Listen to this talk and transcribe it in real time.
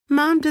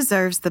Mom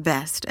deserves the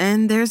best,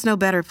 and there's no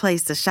better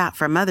place to shop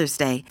for Mother's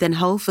Day than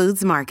Whole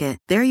Foods Market.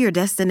 They're your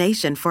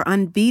destination for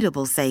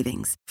unbeatable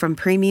savings, from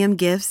premium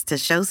gifts to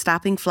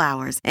show-stopping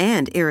flowers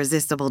and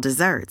irresistible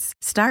desserts.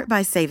 Start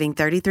by saving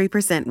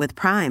 33% with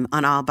Prime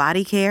on all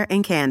body care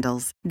and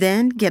candles.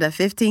 Then get a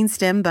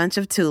 15-stem bunch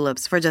of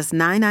tulips for just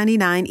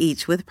 $9.99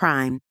 each with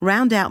Prime.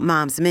 Round out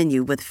Mom's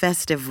menu with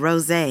festive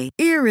rosé,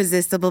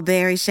 irresistible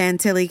berry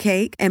chantilly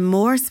cake, and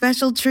more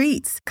special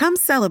treats. Come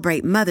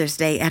celebrate Mother's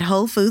Day at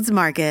Whole Foods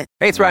Market.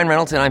 Hey, it's Ryan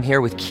Reynolds, and I'm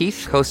here with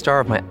Keith, co-star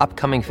of my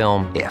upcoming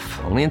film, If,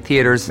 only in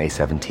theaters May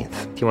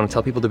 17th. Do you want to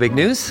tell people the big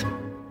news?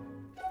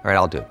 All right,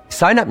 I'll do it.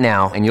 Sign up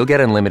now and you'll get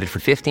unlimited for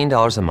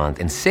 $15 a month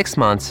and 6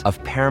 months of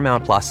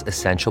Paramount Plus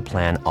Essential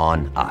Plan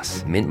on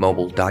us.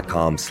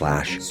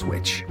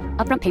 MintMobile.com/switch.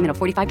 Upfront payment of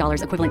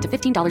 $45 equivalent to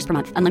 $15 per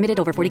month. Unlimited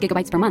over 40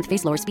 gigabytes per month.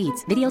 Face lower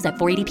speeds. Videos at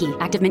 480p.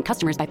 Active Mint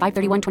customers by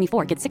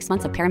 531.24 get 6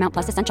 months of Paramount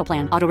Plus Essential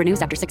Plan. Auto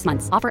renews after 6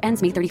 months. Offer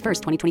ends May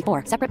 31st,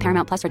 2024. Separate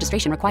Paramount Plus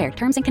registration required.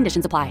 Terms and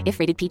conditions apply if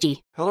rated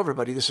PG. Hello,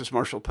 everybody. This is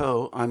Marshall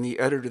Poe. I'm the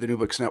editor of the New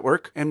Books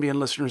Network. NBN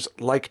listeners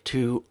like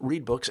to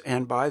read books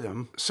and buy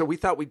them. So we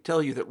thought we'd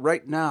tell you that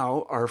right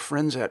now, our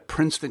friends at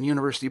Princeton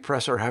University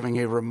Press are having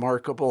a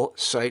remarkable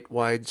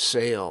site-wide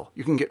sale.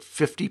 You can get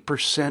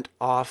 50%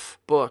 off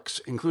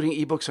books, including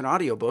ebooks and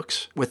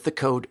audiobooks, with the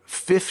code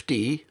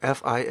 50,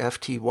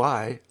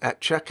 F-I-F-T-Y, at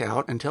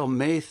checkout until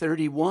May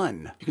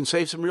 31. You can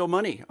save some real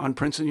money on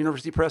Princeton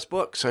University Press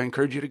books. I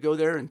encourage you to go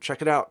there and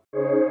check it out.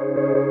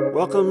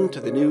 Welcome to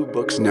the New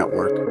Books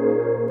Network.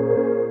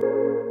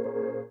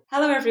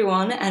 Hello,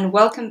 everyone, and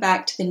welcome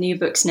back to the New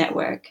Books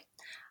Network.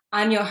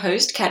 I'm your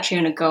host,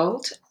 Catriona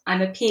Gold.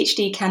 I'm a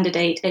PhD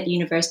candidate at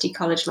University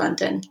College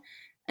London.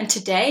 And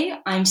today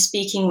I'm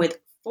speaking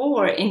with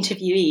 4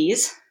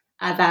 interviewees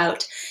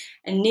about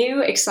a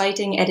new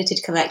exciting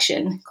edited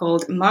collection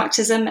called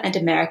Marxism and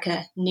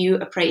America, New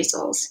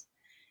Appraisals.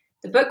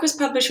 The book was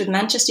published with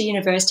Manchester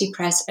University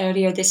Press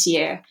earlier this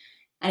year,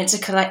 and it's a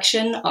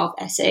collection of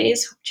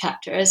essays,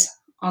 chapters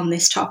on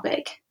this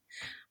topic.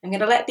 I'm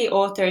going to let the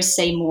authors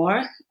say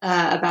more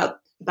about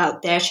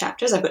their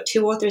chapters. I've got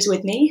 2 authors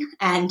with me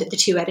and the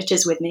 2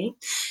 editors with me.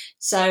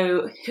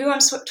 So who I'm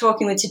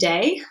talking with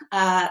today,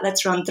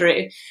 let's run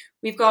through.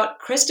 We've got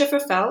Christopher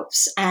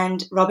Phelps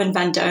and Robin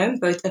Vandome,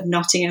 both of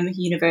Nottingham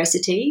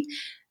University.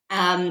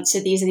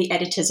 So these are the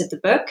editors of the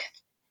book.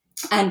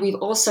 And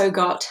we've also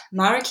got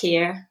Mara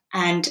Keir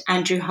and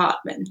Andrew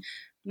Hartman.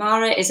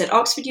 Mara is at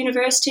Oxford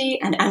University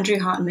and Andrew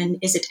Hartman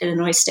is at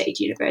Illinois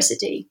State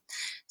University.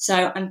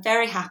 So I'm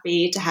very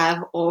happy to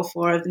have all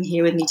 4 of them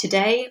here with me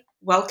today.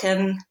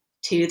 Welcome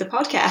to the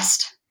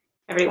podcast,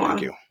 everyone.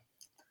 Thank you.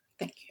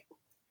 Thank you.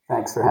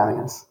 Thanks for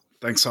having us.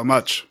 Thanks so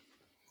much.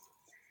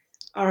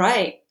 All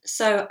right.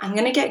 So I'm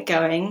going to get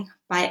going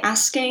by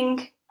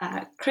asking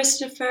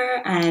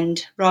Christopher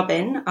and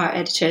Robin, our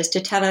editors,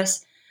 to tell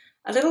us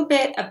a little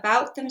bit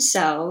about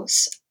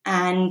themselves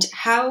and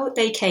how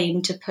they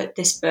came to put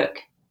this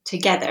book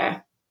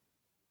together.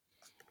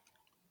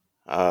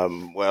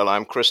 Well,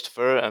 I'm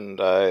Christopher,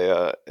 and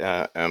I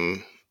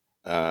am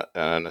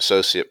an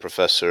associate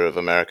professor of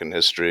American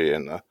history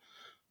in the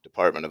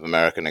Department of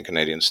American and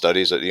Canadian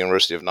Studies at the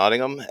University of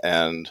Nottingham,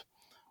 and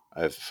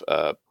I've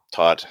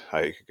taught,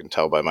 you can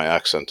tell by my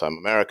accent I'm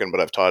American, but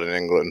I've taught in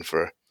England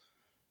for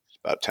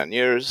about 10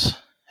 years,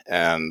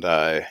 and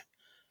I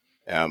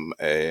am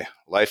a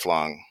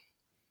lifelong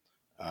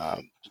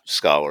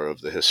scholar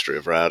of the history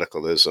of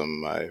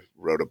radicalism. I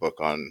wrote a book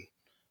on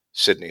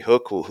Sidney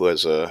Hook, who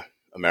is an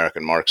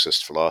American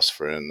Marxist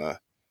philosopher in the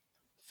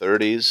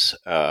 30s,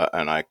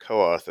 and I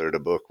co-authored a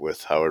book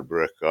with Howard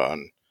Brick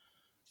on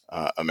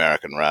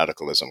American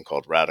radicalism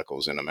called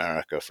Radicals in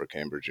America for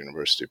Cambridge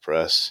University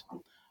Press.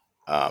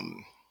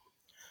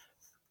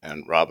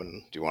 And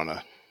Robin, do you want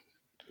to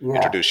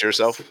introduce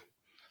yourself?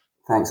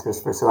 Thanks,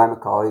 Christopher. So I'm a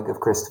colleague of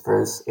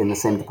Christopher's in the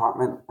same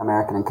department,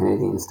 American and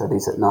Canadian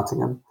Studies at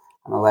Nottingham.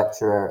 I'm a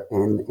lecturer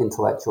in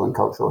intellectual and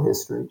cultural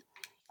history.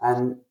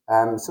 And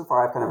so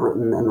far I've kind of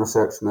written and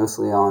researched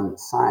mostly on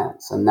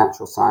science and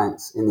natural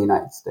science in the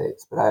United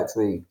States, but I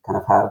actually kind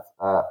of have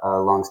a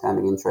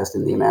long-standing interest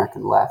in the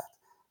American left.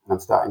 And I'm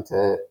starting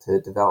to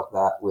develop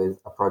that with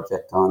a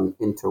project on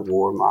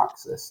interwar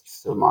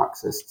Marxists, so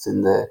Marxists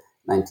in the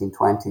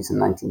 1920s and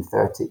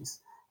 1930s.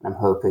 And I'm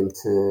hoping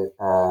to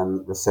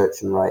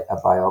research and write a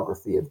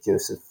biography of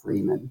Joseph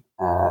Freeman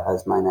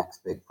as my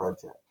next big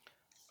project.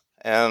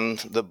 And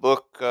the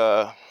book,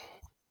 the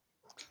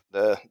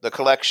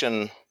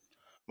collection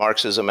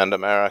Marxism and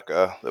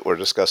America that we're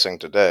discussing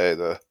today,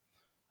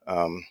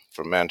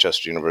 from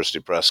Manchester University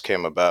Press,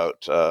 came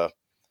about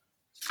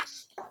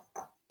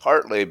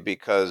partly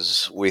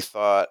because we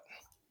thought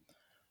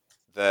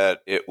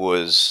that it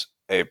was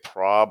a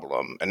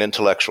problem, an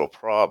intellectual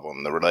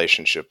problem, the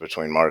relationship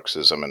between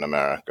Marxism and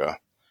America,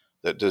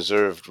 that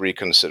deserved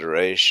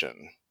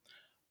reconsideration.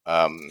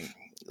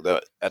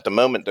 At the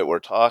moment that we're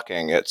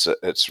talking, it's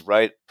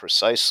right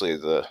precisely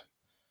the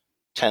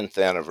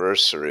 10th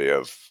anniversary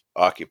of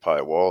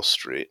Occupy Wall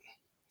Street.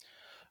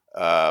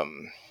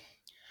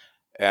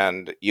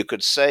 And you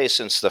could say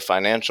since the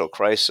financial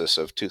crisis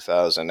of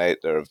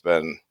 2008, there have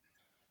been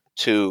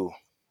two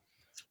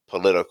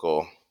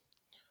political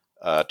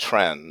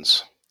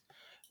trends.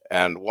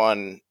 And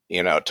one,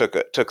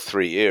 it took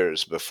 3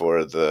 years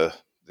before the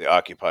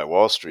Occupy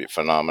Wall Street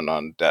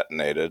phenomenon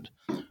detonated.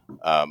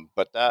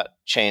 But that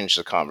changed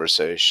the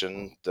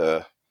conversation.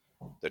 The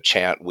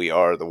chant, "We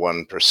are the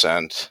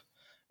 1%,"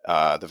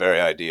 the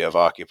very idea of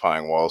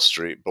occupying Wall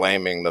Street,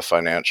 blaming the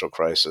financial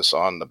crisis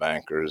on the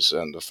bankers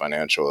and the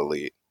financial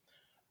elite,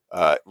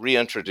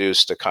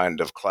 reintroduced a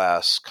kind of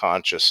class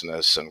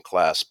consciousness and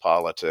class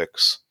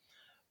politics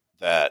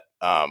that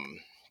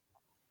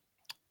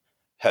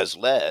has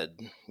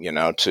led,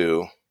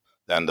 to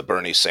then the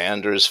Bernie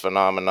Sanders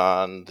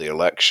phenomenon, the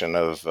election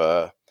of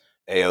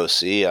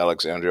AOC,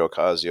 Alexandria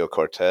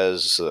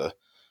Ocasio-Cortez, the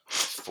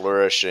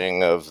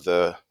flourishing of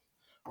the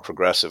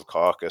Progressive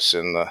Caucus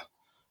in the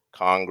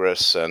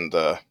Congress, and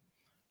the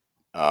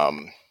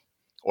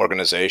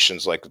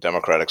organizations like the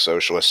Democratic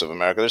Socialists of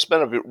America. There's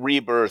been a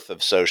rebirth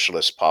of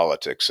socialist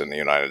politics in the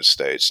United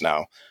States.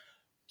 Now,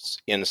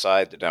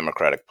 inside the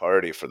Democratic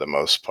Party, for the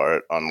most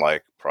part,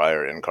 unlike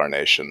prior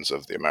incarnations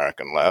of the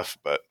American left,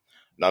 but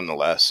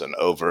nonetheless an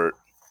overt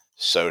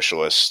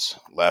socialist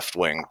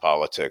left-wing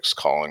politics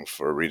calling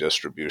for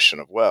redistribution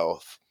of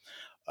wealth,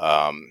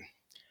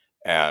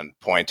 and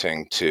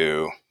pointing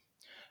to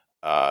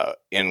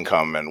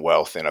income and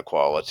wealth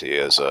inequality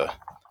as a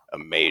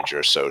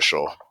major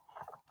social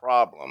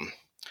problem.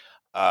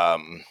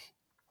 And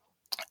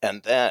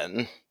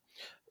then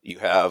you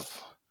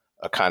have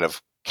a kind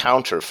of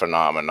counter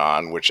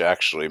phenomenon, which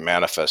actually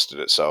manifested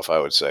itself, I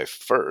would say,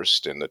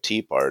 first in the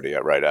Tea Party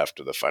right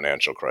after the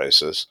financial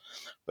crisis,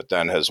 but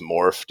then has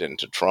morphed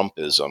into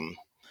Trumpism,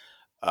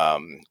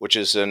 which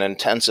is an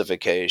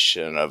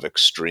intensification of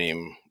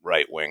extreme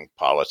right-wing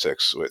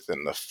politics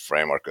within the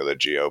framework of the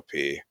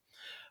GOP.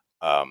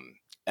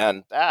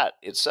 And that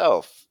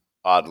itself,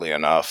 oddly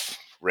enough,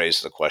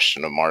 raised the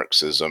question of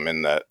Marxism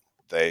in that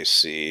they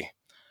see,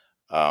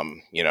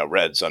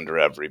 reds under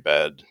every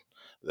bed.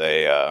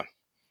 They,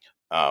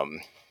 the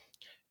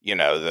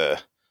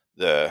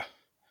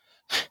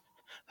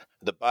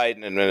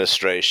Biden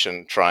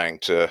administration trying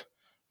to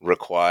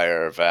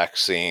require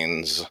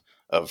vaccines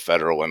of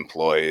federal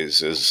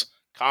employees is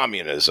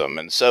communism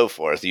and so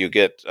forth. You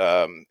get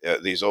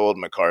these old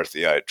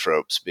McCarthyite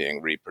tropes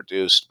being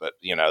reproduced, but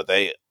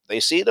they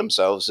see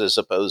themselves as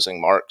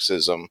opposing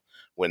Marxism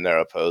when they're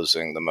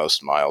opposing the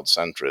most mild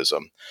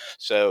centrism.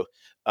 So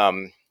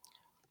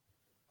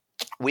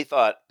we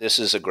thought this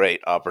is a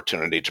great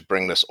opportunity to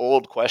bring this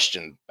old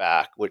question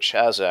back, which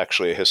has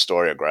actually a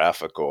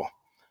historiographical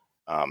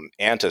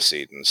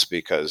antecedents,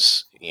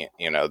 because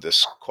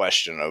this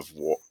question of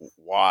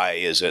why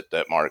is it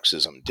that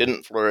Marxism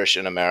didn't flourish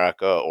in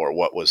America, or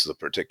what was the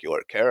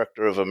particular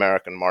character of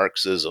American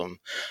Marxism,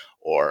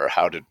 or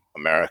how did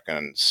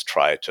Americans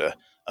try to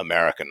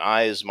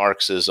Americanize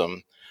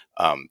Marxism?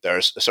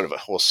 There's sort of a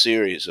whole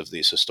series of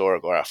these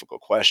historiographical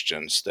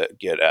questions that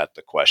get at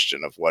the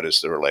question of what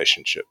is the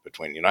relationship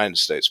between United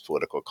States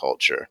political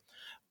culture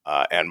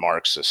and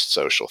Marxist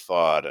social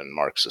thought and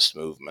Marxist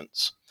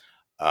movements.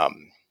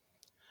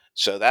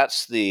 So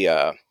that's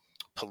the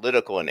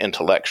political and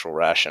intellectual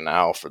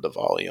rationale for the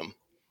volume.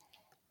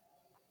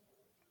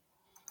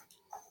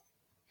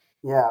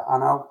 Yeah,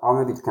 and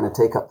I'll maybe kind of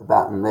take up the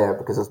baton there,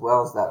 because as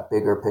well as that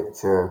bigger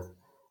picture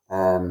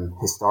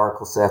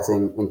historical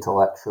setting,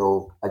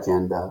 intellectual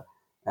agenda,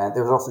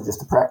 there was also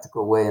just a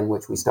practical way in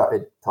which we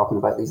started talking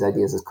about these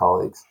ideas as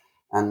colleagues.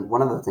 And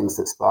one of the things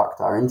that sparked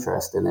our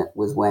interest in it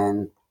was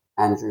when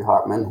Andrew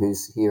Hartman,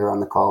 who's here on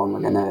the call and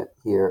we're going to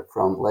hear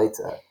from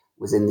later,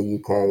 was in the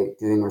UK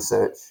doing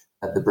research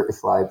at the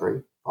British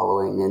Library,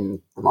 following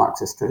in the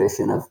Marxist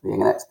tradition of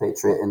being an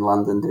expatriate in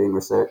London doing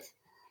research.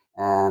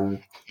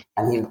 And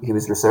he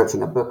was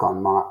researching a book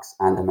on Marx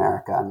and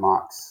America and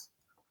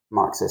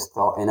Marxist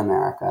thought in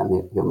America,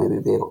 and he'll maybe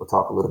be able to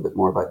talk a little bit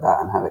more about that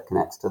and how it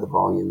connects to the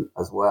volume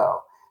as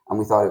well. And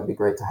we thought it would be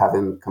great to have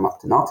him come up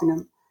to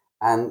Nottingham.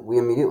 And we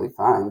immediately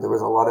found there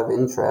was a lot of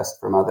interest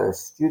from other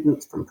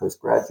students, from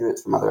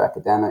postgraduates, from other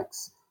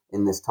academics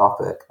in this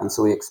topic. And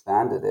so we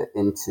expanded it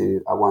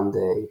into a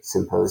one-day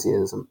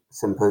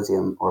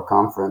symposium or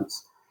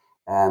conference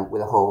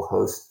with a whole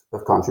host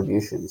of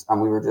contributions.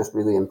 And we were just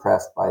really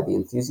impressed by the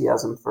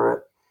enthusiasm for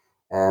it.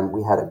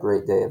 We had a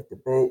great day of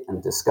debate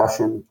and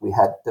discussion. We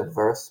had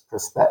diverse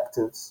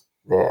perspectives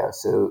there.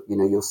 So,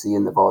 you'll see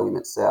in the volume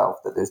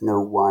itself that there's no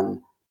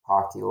one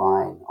party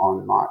line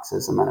on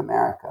Marxism in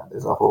America.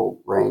 There's a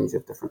whole range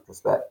of different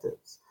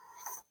perspectives.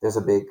 There's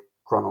a big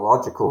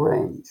chronological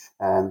range.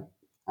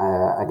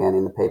 Again,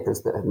 in the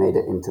papers that have made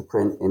it into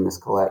print in this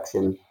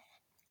collection,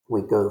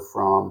 we go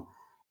from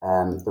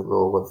the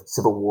role of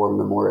Civil War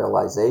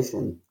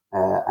memorialization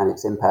and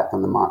its impact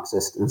on the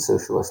Marxist and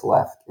socialist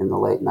left in the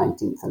late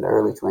 19th and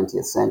early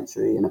 20th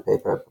century in a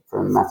paper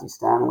from Matthew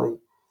Stanley,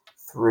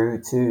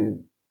 through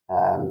to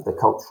the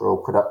cultural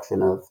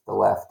production of the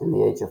left in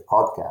the age of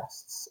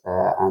podcasts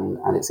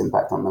and its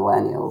impact on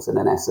millennials in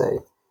an essay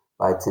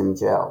by Tim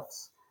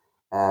Jelfs.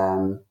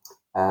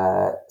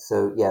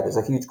 So there's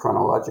a huge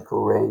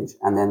chronological range,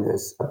 and then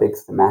there's a big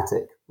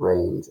thematic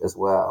range as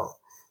well.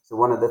 So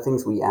one of the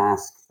things we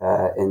ask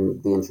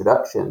in the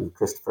introduction,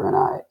 Christopher and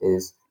I,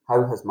 is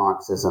how has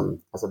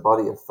Marxism as a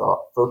body of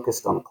thought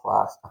focused on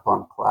class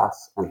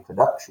and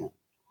production,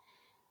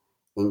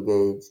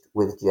 engaged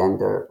with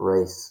gender,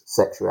 race,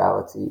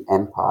 sexuality,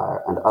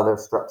 empire, and other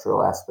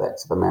structural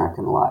aspects of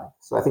American life?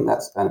 So I think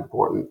that's an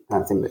important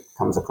kind of thing that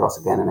comes across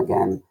again and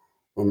again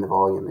in the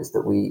volume, is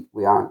that we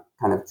aren't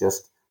kind of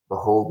just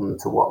beholden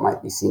to what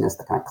might be seen as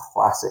the kind of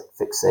classic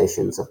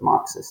fixations of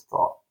Marxist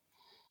thought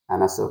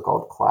and a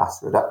so-called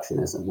class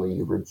reductionism, where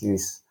you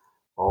reduce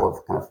all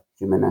of kind of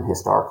human and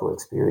historical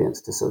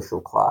experience to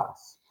social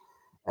class,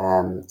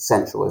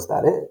 central as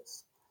that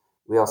is.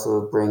 We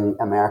also bring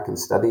American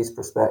studies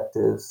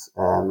perspectives,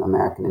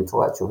 American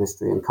intellectual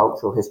history and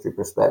cultural history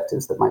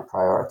perspectives that might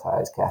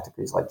prioritize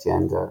categories like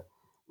gender,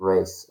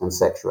 race, and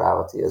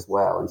sexuality as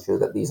well, and show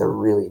that these are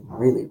really,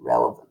 really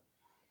relevant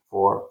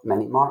for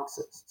many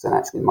Marxists. And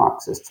actually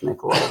Marxists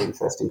make a lot of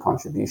interesting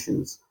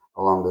contributions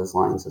along those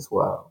lines as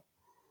well.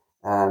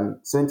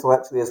 So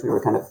intellectually, as we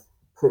were kind of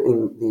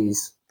putting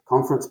these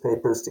conference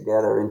papers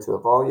together into a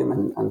volume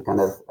and kind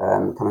of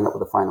coming up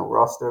with a final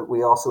roster,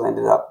 we also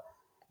ended up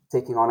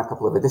taking on a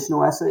couple of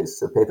additional essays,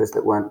 so papers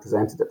that weren't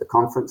presented at the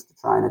conference, to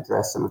try and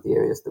address some of the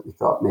areas that we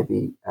thought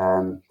maybe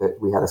that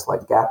we had a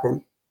slight gap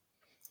in.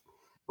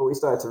 But we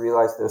started to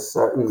realize there's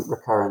certain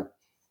recurrent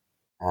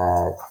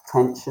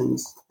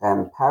tensions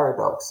and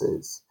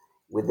paradoxes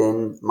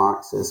within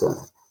Marxism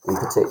in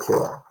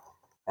particular,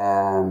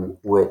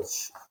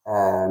 which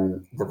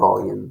the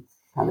volume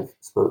kind of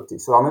spoke to.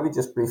 So I'll maybe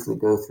just briefly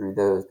go through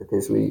those,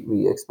 because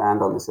we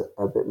expand on this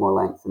a bit more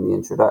length in the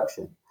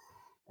introduction.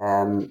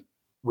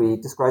 We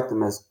describe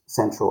them as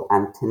central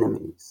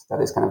antinomies,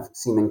 that is, kind of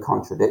seeming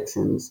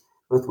contradictions,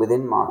 both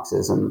within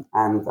Marxism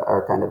and that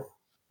are kind of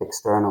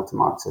external to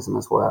Marxism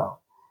as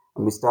well.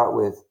 And we start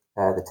with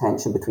the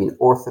tension between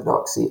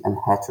orthodoxy and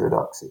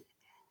heterodoxy.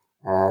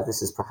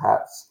 This is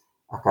perhaps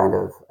a kind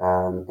of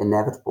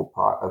inevitable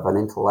part of an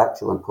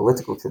intellectual and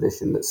political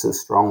tradition that's so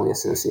strongly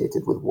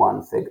associated with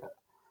one figure.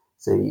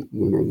 So,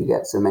 you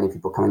get so many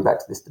people coming back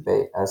to this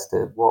debate as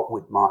to what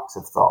would Marx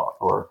have thought,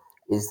 or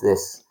is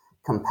this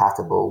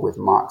compatible with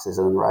Marx's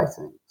own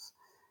writings?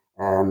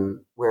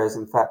 Whereas,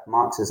 in fact,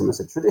 Marxism as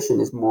a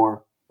tradition is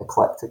more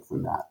eclectic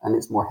than that, and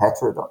it's more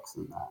heterodox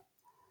than that.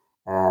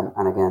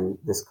 And again,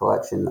 this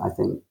collection, I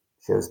think,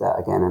 shows that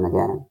again and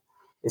again.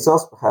 It's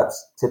also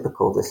perhaps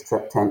typical, this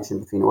tension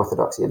between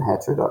orthodoxy and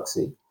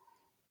heterodoxy,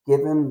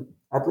 given,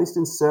 at least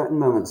in certain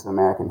moments of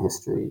American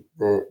history,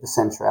 the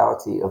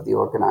centrality of the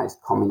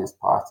organized Communist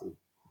Party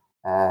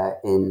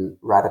in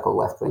radical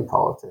left-wing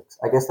politics.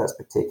 I guess that's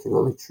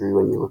particularly true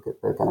when you look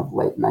at the kind of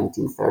late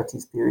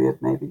 1930s period,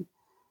 maybe,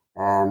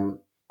 when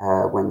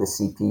the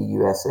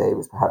CP-USA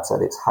was perhaps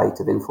at its height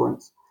of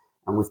influence.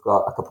 And we've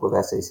got a couple of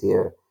essays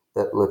here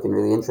that look in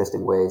really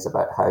interesting ways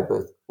about how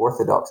both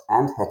orthodox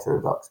and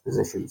heterodox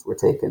positions were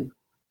taken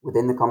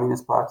within the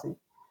Communist Party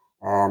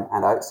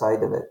and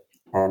outside of it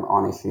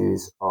on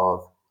issues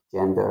of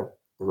gender,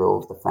 the role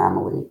of the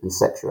family, and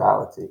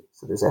sexuality.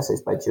 So there's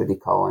essays by Jody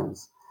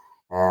Collins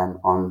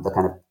on the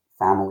kind of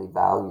family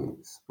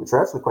values, which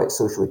are actually quite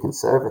socially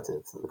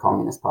conservative, that the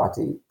Communist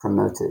Party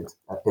promoted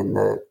in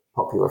the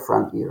Popular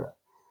Front era.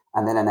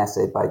 And then an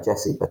essay by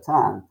Jesse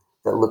Batan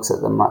that looks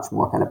at the much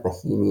more kind of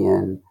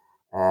bohemian,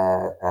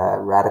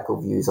 radical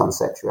views on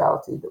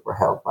sexuality that were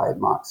held by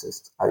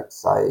Marxists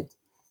outside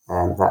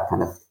that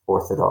kind of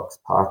orthodox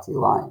party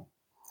line.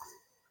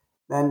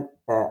 Then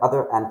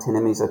other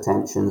antinomies or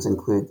tensions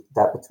include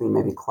that between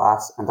maybe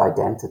class and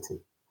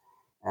identity.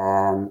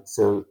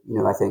 So,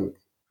 I think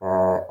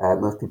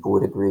most people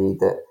would agree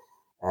that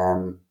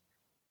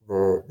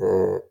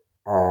the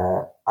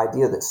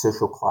idea that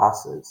social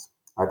classes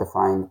are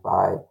defined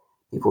by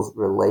people's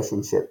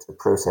relationship to the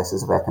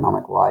processes of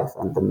economic life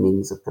and the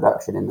means of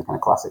production in the kind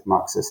of classic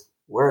Marxist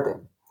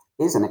wording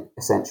is an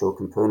essential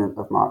component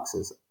of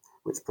Marxism,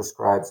 which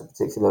prescribes a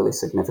particularly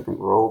significant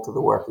role to the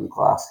working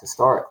class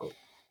historically.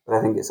 But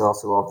I think it's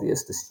also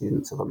obvious to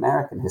students of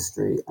American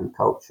history and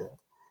culture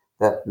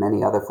that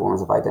many other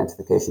forms of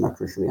identification are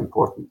crucially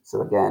important.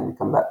 So again, we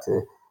come back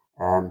to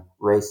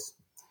race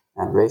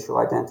and racial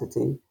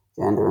identity,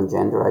 gender and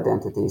gender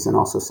identities, and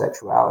also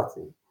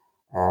sexuality.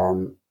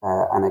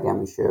 And again,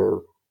 we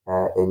show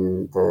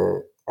in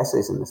the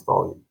essays in this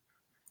volume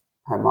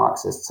how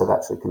Marxists have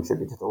actually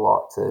contributed a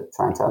lot to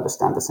trying to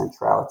understand the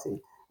centrality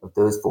of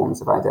those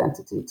forms of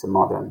identity to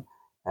modern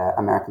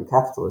American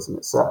capitalism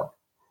itself.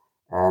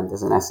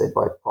 There's an essay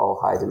by Paul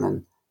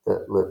Heidemann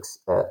that looks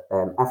at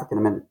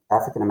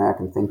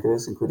African-American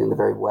thinkers, including the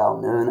very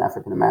well-known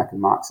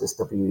African-American Marxist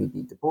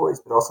W.E.B. Du Bois,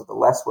 but also the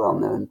less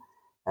well-known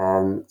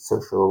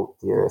social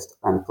theorist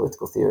and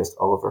political theorist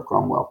Oliver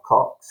Cromwell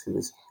Cox, who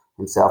was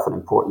himself an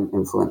important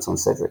influence on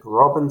Cedric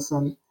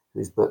Robinson,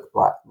 whose book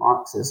Black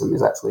Marxism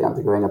is actually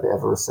undergoing a bit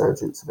of a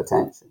resurgence of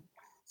attention.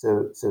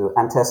 So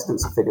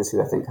antecedents of figures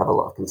who I think have a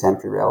lot of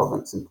contemporary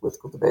relevance in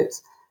political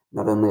debates,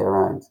 not only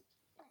around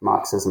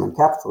Marxism and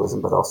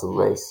capitalism, but also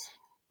race,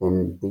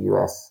 in the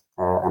US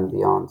and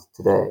beyond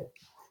today.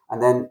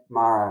 And then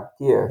Mara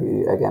here,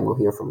 who again we'll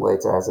hear from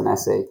later, has an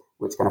essay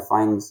which kind of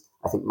finds,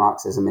 I think,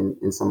 Marxism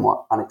in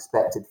somewhat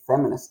unexpected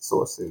feminist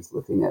sources,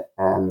 looking at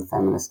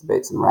feminist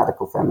debates and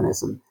radical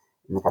feminism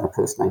in the kind of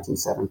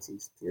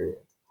post-1970s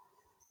period.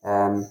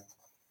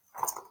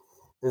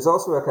 There's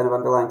also a kind of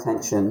underlying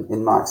tension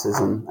in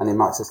Marxism and in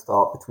Marxist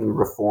thought between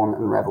reform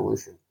and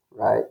revolution,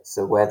 right?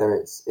 So whether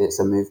it's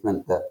a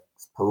movement that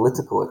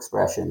political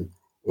expression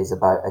is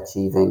about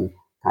achieving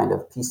kind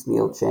of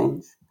piecemeal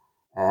change,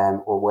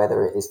 or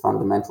whether it is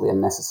fundamentally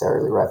and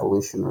necessarily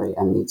revolutionary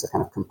and needs a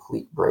kind of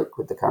complete break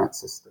with the current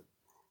system.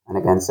 And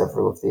again,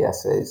 several of the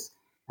essays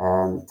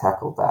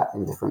tackled that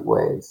in different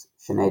ways.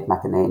 Sinead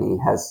McEnany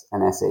has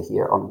an essay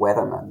here on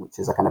Weathermen, which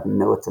is a kind of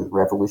militant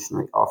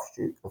revolutionary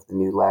offshoot of the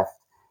New Left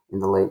in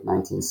the late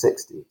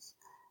 1960s.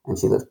 And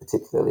she looks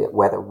particularly at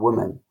weather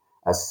women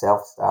as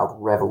self-styled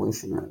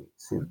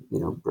revolutionaries who,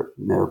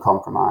 no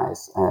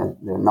compromise.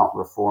 They're not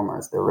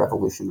reformers, they're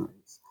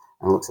revolutionaries.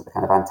 And looks at the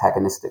kind of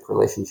antagonistic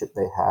relationship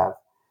they have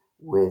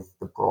with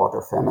the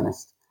broader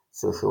feminist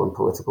social and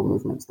political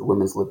movements, the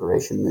women's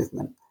liberation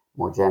movement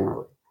more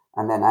generally.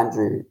 And then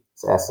Andrew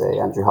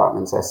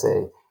Hartman's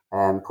essay,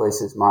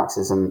 places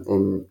Marxism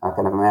in a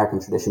kind of American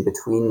tradition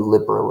between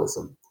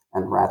liberalism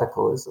and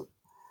radicalism,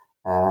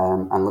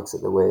 and looks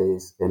at the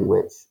ways in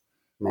which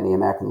many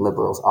American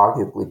liberals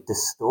arguably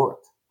distort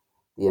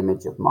the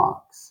image of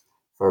Marx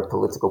for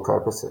political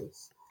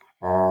purposes,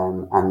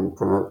 and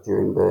promote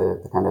during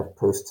the kind of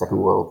post-Second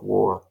World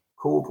War,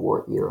 Cold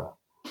War era,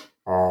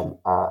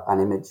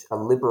 a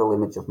liberal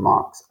image of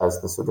Marx as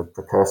the sort of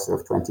precursor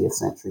of 20th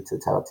century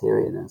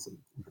totalitarianism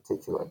in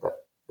particular,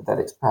 that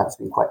it's perhaps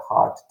been quite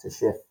hard to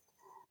shift,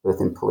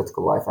 both in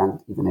political life and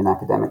even in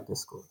academic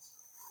discourse.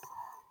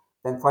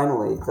 Then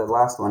finally, the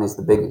last one is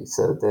the biggie,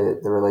 so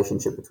the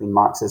relationship between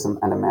Marxism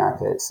and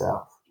America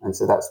itself. And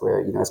so that's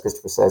where, as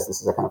Christopher says,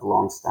 this is a kind of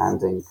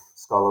long-standing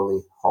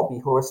scholarly hobby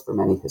horse for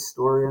many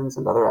historians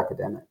and other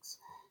academics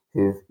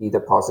who've either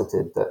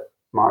posited that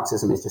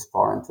Marxism is just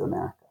foreign to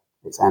America.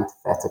 It's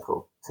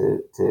antithetical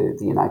to the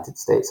United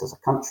States as a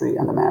country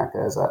and America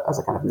as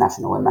a kind of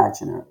national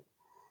imaginary.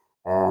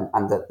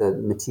 And that the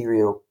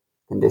material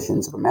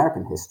conditions of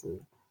American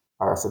history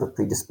are sort of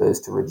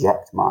predisposed to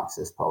reject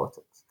Marxist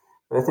politics.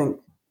 But I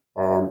think,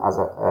 as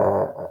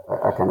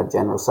a kind of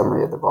general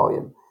summary of the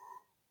volume,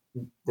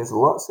 there's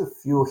lots of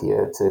fuel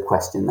here to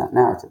question that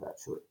narrative,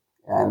 actually.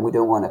 And we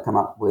don't want to come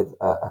up with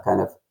a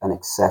kind of an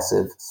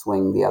excessive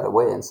swing the other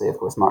way and say, of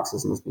course,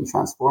 Marxism has been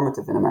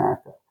transformative in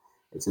America.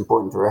 It's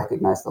important to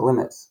recognize the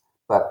limits.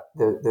 But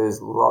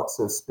there's lots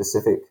of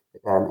specific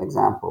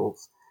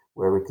examples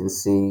where we can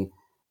see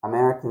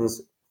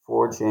Americans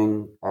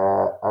forging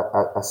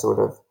a sort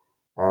of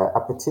a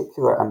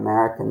particular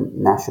American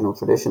national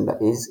tradition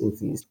that is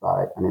infused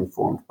by and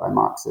informed by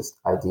Marxist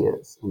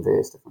ideas in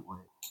various different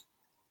ways.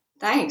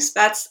 Thanks.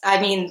 That's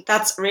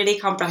really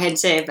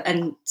comprehensive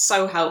and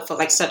so helpful,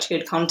 like such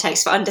good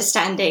context for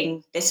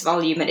understanding this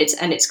volume and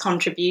its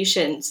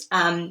contributions.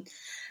 I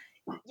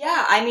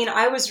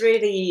was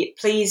really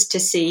pleased to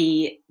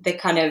see the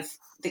kind of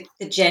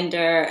the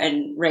gender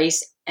and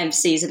race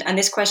emphases and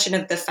this question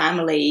of the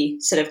family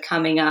sort of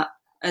coming up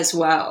as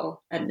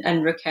well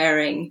and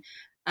recurring.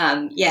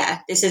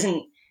 This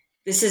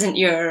isn't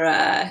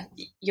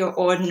your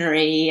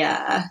ordinary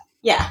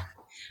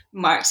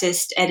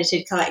Marxist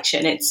edited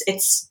collection.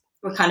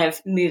 We're kind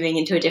of moving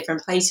into a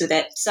different place with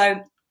it.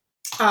 So,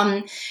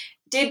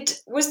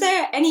 was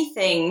there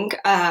anything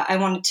I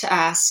wanted to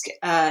ask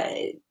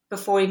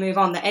before we move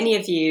on that any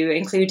of you,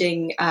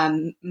 including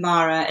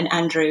Mara and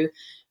Andrew,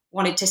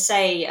 wanted to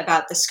say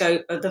about the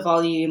scope of the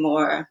volume,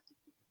 or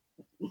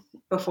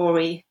before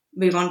we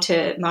move on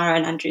to Mara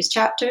and Andrew's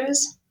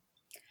chapters?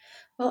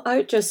 Well, I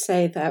would just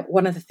say that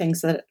one of the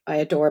things that I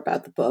adore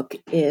about the book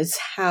is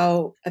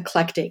how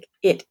eclectic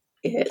it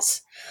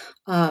is.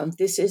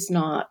 This is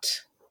not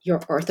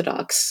your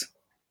orthodox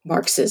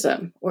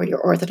Marxism or your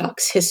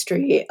orthodox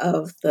history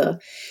of the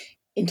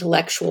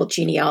intellectual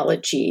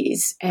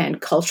genealogies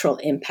and cultural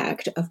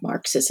impact of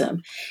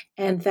Marxism.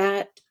 And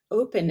that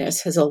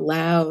openness has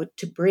allowed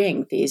to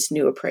bring these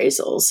new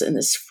appraisals and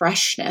this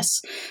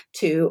freshness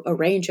to a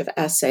range of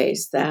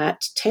essays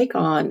that take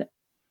on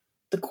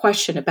the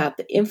question about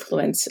the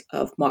influence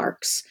of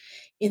Marx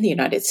in the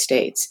United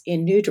States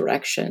in new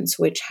directions,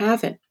 which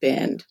haven't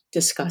been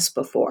discussed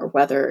before,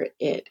 whether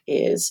it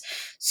is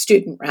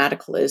student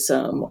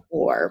radicalism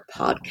or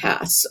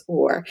podcasts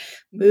or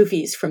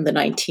movies from the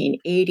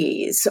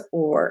 1980s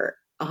or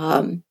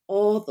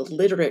all the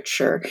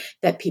literature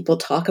that people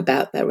talk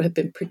about that have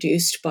been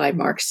produced by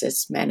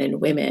Marxist men and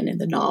women in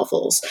the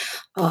novels.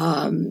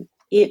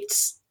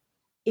 It's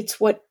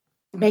what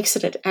makes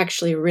it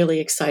actually a really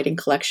exciting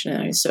collection,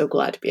 and I'm so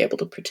glad to be able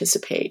to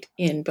participate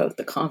in both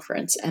the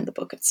conference and the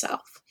book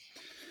itself.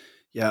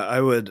 Yeah,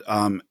 I would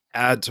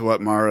add to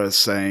what Mara is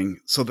saying.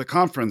 So the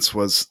conference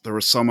there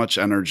was so much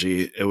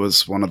energy. It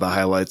was one of the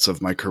highlights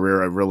of my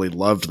career. I really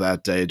loved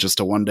that day, just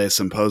a one-day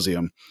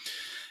symposium.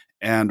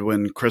 And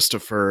when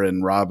Christopher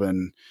and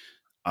Robin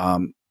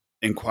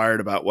inquired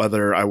about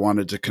whether I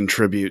wanted to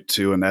contribute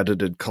to an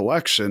edited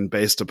collection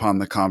based upon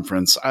the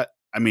conference, I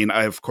mean,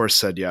 I of course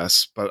said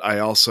yes, but I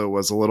also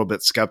was a little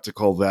bit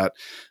skeptical that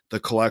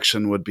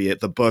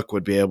the book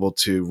would be able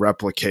to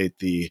replicate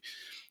the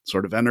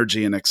sort of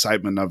energy and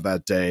excitement of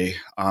that day.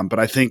 But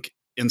I think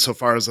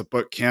insofar as a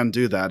book can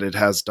do that, it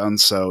has done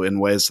so in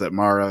ways that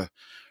Mara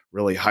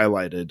really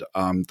highlighted.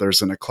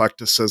 There's an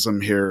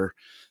eclecticism here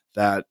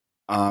that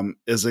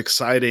is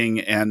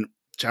exciting and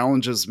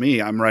challenges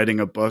me. I'm writing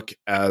a book,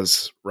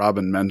 as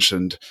Robin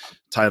mentioned,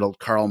 titled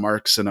Karl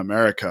Marx in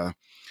America.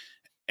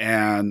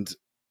 And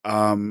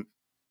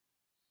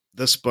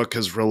this book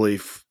has really,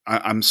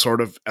 I'm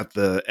sort of at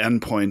the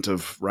end point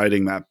of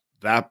writing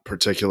that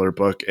particular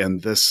book,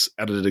 and this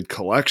edited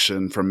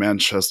collection from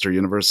Manchester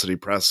University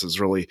Press has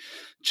really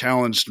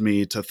challenged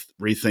me to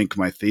rethink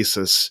my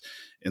thesis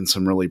in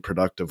some really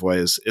productive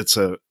ways. It's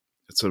a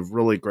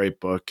really great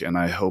book, and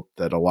I hope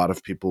that a lot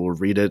of people will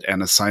read it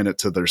and assign it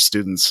to their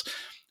students,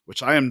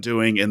 which I am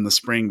doing in the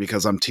spring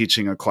because I'm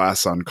teaching a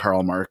class on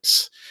Karl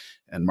Marx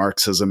and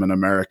Marxism in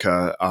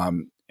America.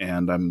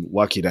 And I'm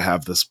lucky to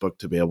have this book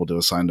to be able to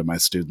assign to my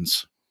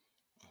students.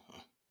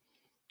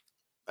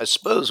 I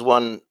suppose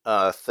one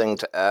thing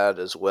to add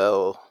as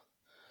well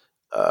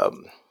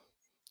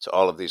to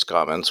all of these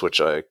comments, which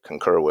I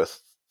concur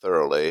with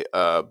thoroughly,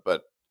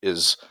 but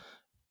is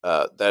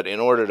that in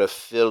order to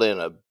fill in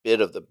a bit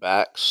of the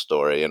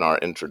backstory in our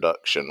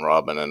introduction,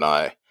 Robin and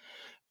I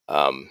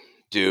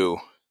do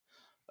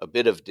a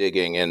bit of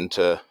digging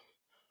into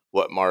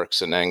what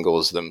Marx and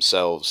Engels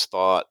themselves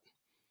thought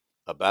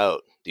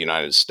about the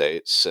United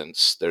States,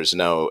 since there's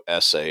no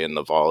essay in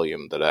the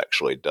volume that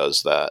actually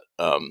does that.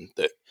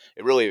 That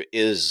it really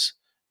is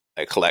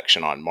a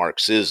collection on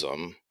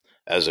Marxism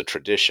as a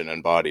tradition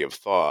and body of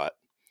thought,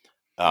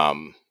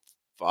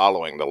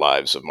 following the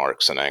lives of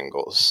Marx and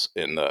Engels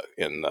in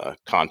the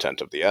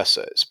content of the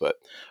essays. But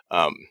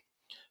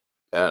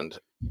and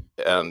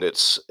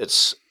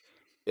it's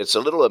a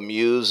little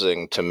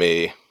amusing to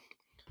me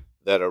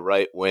that a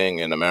right wing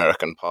in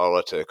American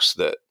politics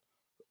that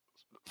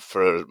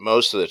for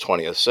most of the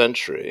 20th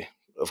century,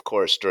 of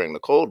course, during the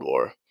Cold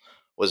War,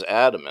 was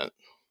adamant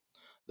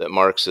that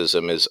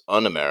Marxism is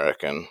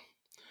un-American,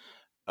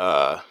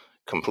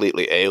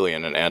 completely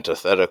alien and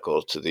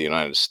antithetical to the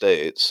United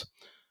States,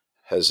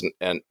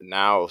 and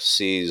now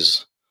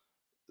sees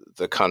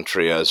the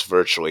country as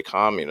virtually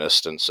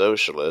communist and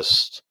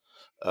socialist,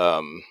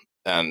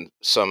 and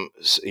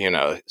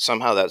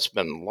somehow that's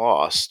been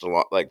lost.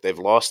 Like they've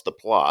lost the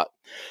plot.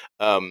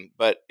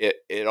 But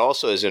it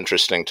also is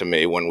interesting to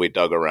me when we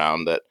dug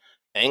around that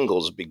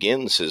Engels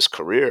begins his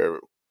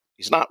career.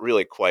 He's not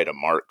really quite a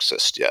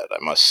Marxist yet,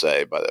 I must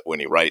say, when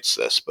he writes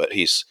this. But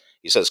he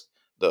says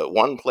the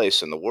one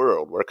place in the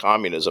world where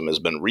communism has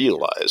been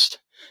realized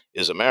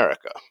is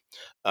America.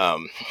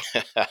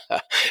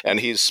 And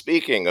he's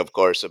speaking, of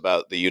course,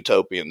 about the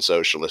utopian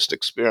socialist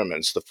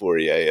experiments, the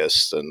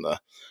Fourierists and the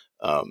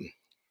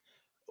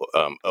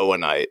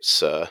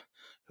Owenites,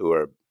 who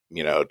are,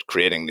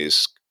 creating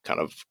these kind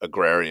of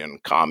agrarian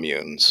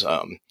communes,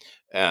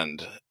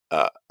 and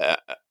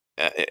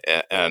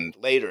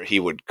later he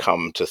would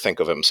come to think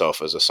of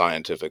himself as a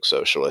scientific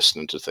socialist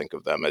and to think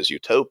of them as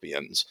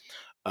utopians.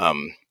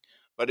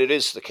 But it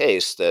is the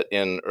case that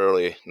in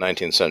early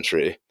 19th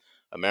century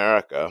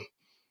America,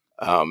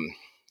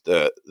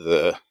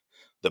 the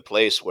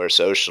place where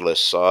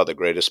socialists saw the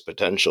greatest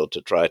potential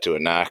to try to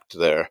enact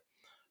their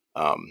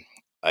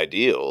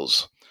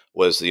ideals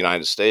was the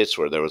United States,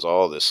 where there was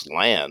all this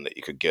land that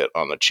you could get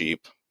on the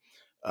cheap,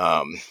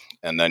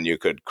 and then you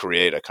could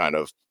create a kind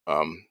of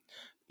a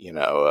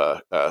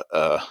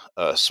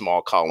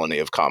small colony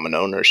of common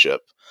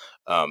ownership.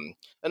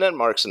 And then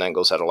Marx and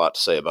Engels had a lot to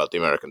say about the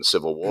American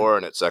Civil War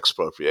and its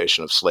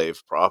expropriation of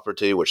slave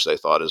property, which they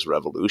thought is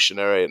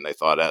revolutionary, and they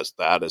thought as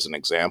an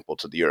example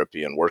to the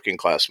European working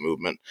class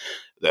movement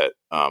that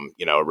a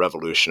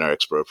revolutionary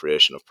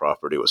expropriation of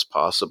property was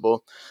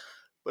possible.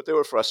 But they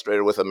were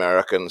frustrated with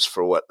Americans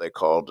for what they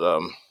called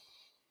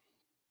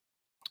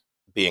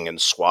being in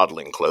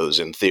swaddling clothes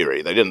in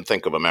theory. They didn't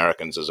think of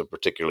Americans as a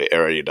particularly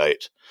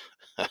erudite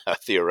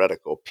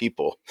theoretical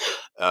people.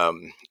 They're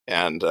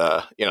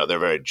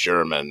very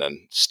German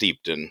and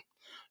steeped in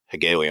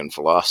Hegelian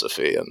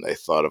philosophy, and they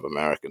thought of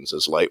Americans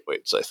as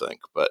lightweights, I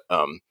think. But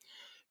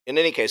in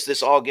any case,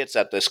 this all gets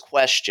at this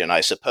question, I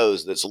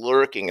suppose, that's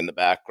lurking in the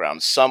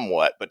background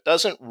somewhat, but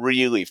doesn't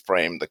really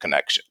frame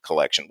the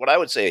collection. What I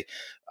would say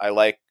I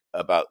like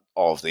about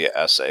all of the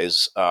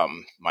essays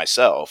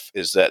myself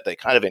is that they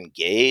kind of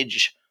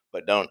engage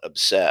but don't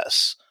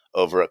obsess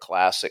over a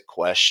classic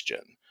question,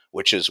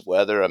 which is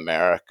whether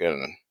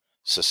American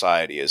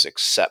society is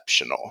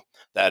exceptional,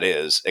 that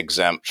is,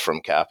 exempt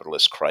from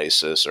capitalist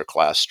crisis or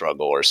class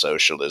struggle or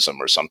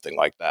socialism or something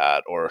like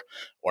that, or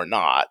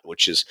not,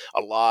 which is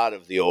a lot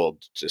of the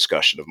old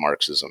discussion of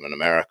Marxism in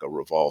America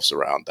revolves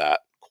around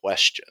that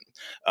question.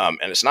 And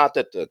it's not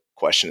that the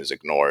question is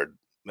ignored.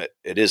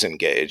 It is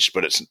engaged,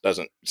 but it's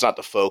not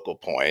the focal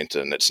point,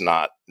 and it's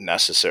not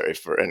necessary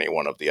for any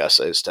one of the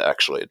essays to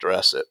actually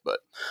address it. But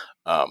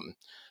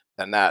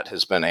and that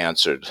has been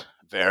answered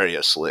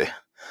variously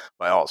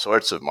by all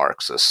sorts of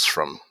Marxists,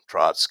 from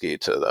Trotsky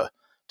to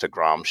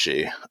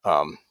Gramsci,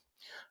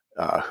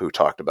 who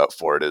talked about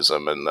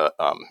Fordism and the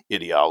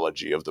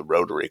ideology of the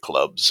Rotary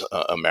Club's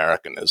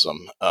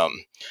Americanism.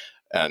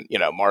 And,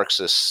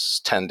 Marxists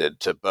tended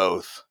to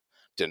both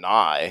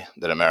deny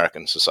that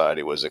American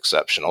society was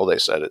exceptional. They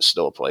said it's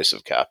still a place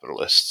of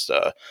capitalist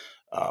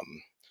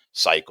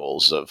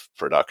cycles of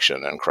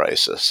production and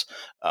crisis,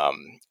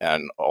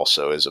 and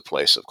also is a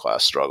place of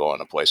class struggle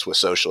and a place with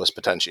socialist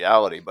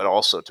potentiality, but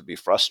also to be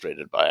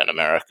frustrated by an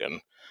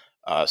American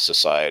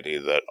society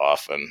that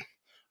often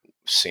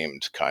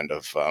seemed kind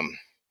of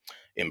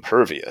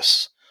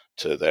impervious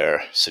to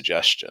their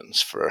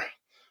suggestions for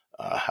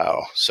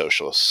how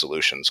socialist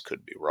solutions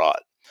could be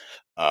wrought.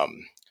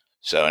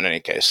 So in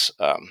any case,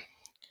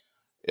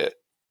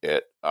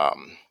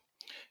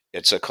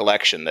 it's a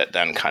collection that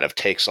then kind of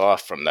takes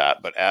off from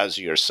that. But as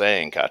you're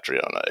saying,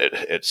 Catriona,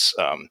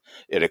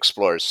 it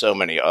explores so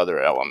many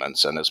other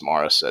elements, and as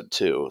Mara said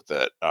too,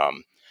 that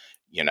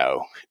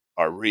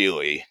are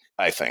really,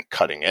 I think,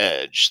 cutting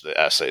edge. The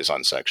essays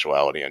on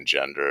sexuality and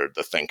gender,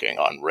 the thinking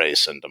on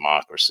race and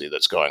democracy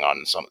that's going on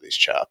in some of these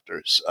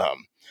chapters,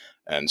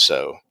 and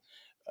so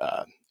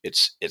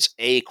it's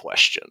a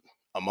question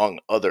among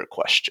other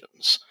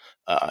questions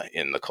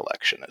in the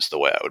collection, is the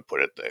way I would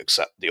put it.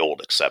 The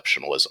old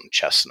exceptionalism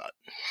chestnut.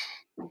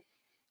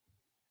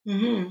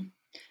 Mm-hmm.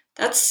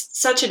 That's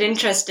such an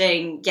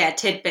interesting,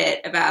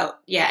 tidbit about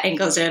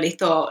Engels' early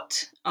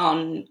thought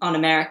on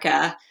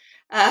America.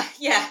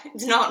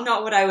 It's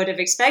not what I would have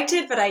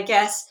expected, but I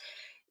guess,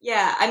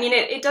 I mean,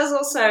 it does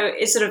also,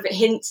 it sort of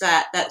hints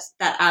at that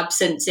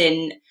absence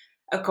in,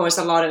 of course,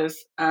 a lot of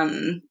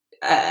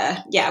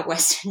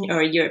Western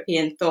or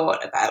European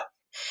thought about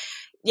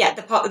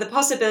the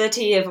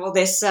possibility of all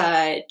this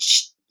sort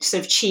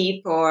of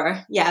cheap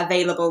or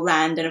available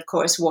land, and of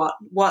course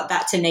what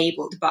that's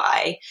enabled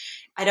by.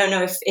 I don't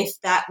know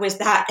if that was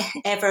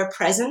ever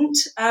present,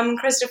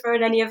 Christopher,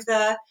 in any of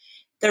the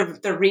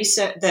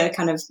research, the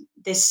kind of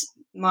this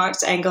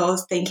Marx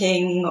Engels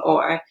thinking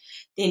or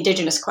the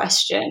indigenous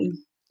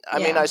question. I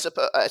mean, I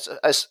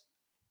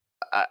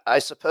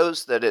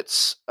suppose that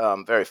it's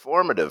very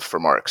formative for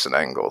Marx and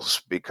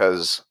Engels,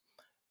 because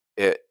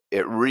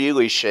it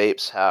really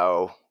shapes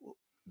how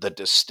the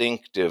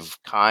distinctive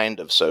kind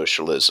of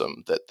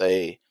socialism that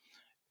they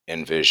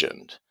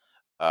envisioned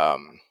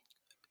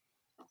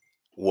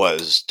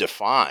was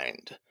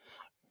defined,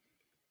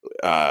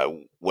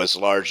 was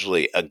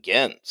largely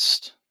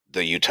against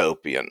the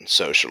utopian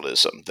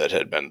socialism that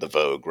had been the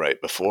vogue right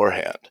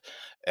beforehand.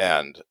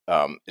 And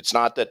it's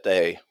not that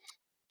they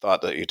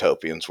thought that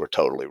utopians were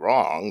totally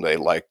wrong. They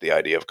liked the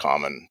idea of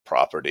common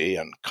property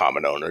and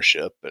common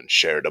ownership and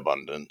shared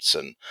abundance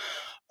and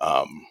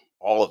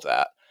all of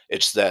that.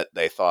 It's that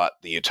they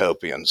thought the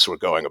utopians were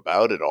going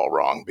about it all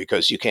wrong,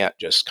 because you can't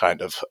just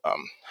kind of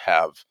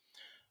have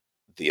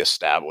the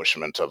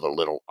establishment of a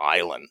little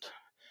island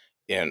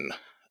in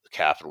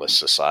capitalist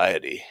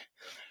society,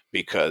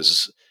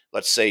 because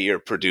let's say you're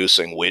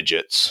producing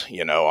widgets,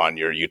 on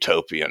your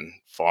utopian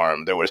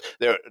farm. There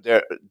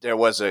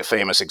was a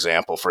famous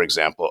example, for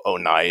example,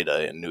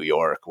 Oneida in New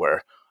York,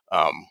 where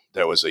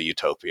there was a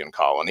utopian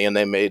colony, and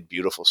they made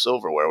beautiful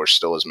silverware, which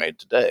still is made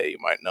today. You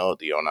might know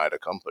the Oneida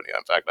Company.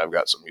 In fact, I've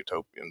got some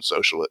utopian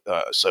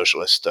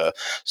socialist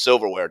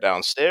silverware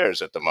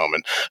downstairs at the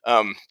moment.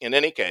 In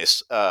any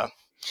case,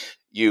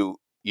 you're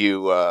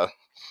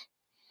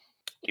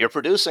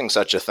producing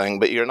such a thing,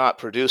 but you're not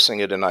producing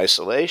it in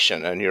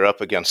isolation, and you're up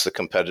against the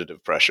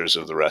competitive pressures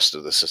of the rest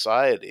of the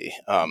society.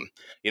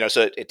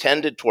 So it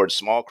tended towards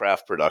small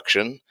craft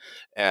production,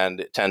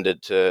 and it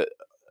tended to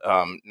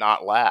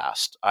not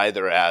last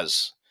either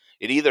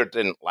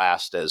didn't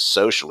last as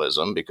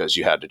socialism, because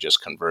you had to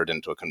just convert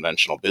into a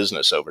conventional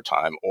business over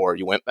time, or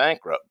you went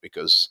bankrupt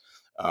because,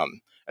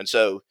 and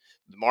so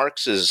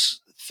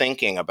Marx's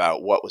thinking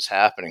about what was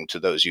happening to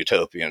those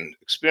utopian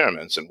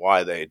experiments and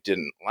why they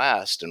didn't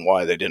last and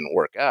why they didn't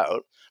work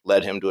out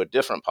led him to a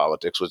different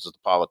politics, which was the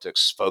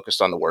politics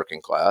focused on the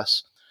working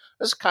class.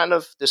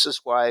 This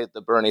is why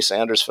the Bernie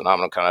Sanders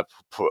phenomenon kind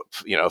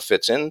of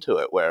fits into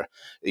it, where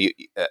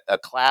a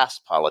class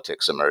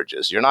politics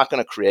emerges. You're not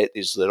going to create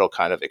these little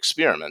kind of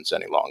experiments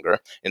any longer.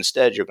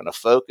 Instead, you're going to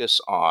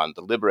focus on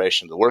the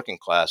liberation of the working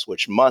class,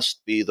 which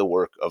must be the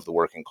work of the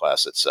working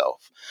class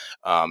itself.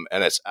 And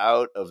it's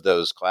out of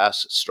those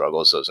class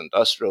struggles, those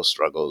industrial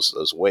struggles,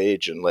 those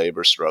wage and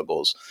labor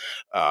struggles,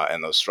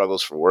 and those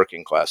struggles for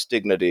working class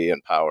dignity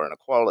and power and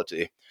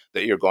equality,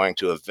 that you're going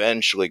to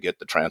eventually get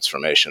the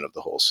transformation of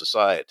the whole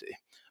society,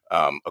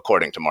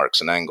 according to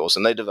Marx and Engels.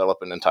 And they develop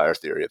an entire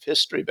theory of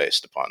history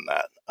based upon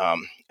that.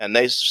 And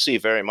they see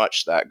very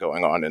much that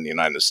going on in the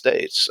United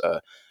States. There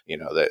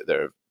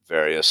are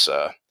various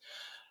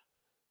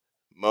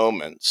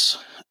moments,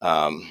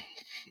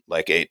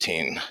 like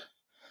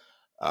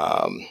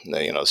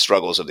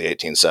struggles of the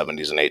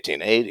 1870s and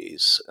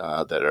 1880s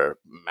that are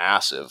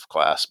massive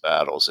class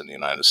battles in the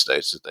United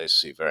States, that they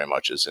see very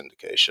much as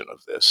indication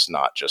of this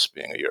not just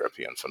being a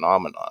European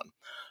phenomenon.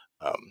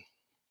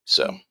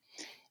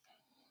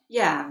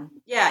 Yeah,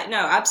 no,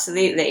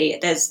 absolutely.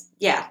 There's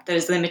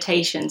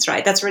limitations,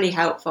 right? That's really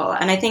helpful.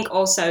 And I think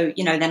also,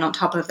 then on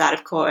top of that,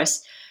 of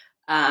course,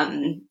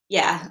 perhaps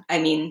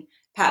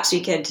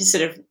we could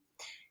sort of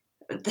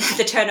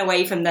the turn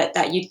away from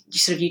that you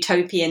sort of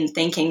utopian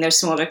thinking, those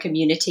smaller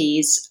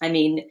communities. I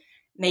mean,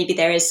 maybe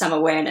there is some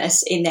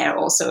awareness in there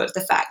also of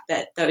the fact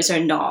that those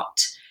are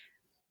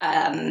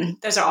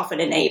often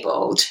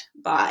enabled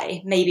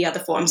by maybe other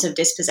forms of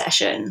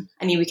dispossession.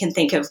 I mean, we can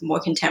think of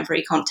more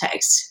contemporary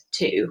contexts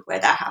too, where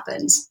that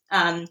happens.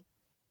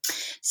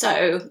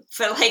 So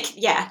for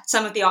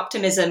some of the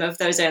optimism of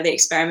those early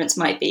experiments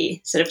might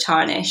be sort of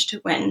tarnished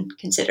when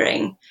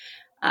considering,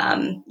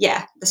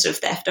 the sort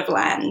of theft of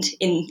land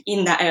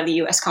in that early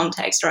US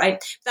context,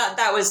 right?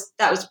 That was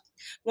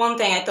one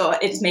thing I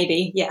thought it's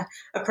maybe,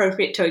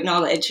 appropriate to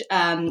acknowledge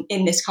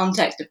in this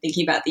context of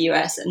thinking about the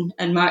US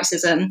and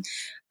Marxism.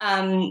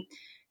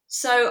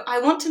 So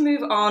I want to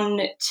move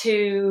on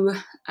to,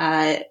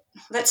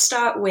 let's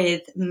start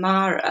with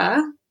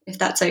Mara, if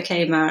that's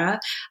okay, Mara.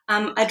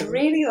 I'd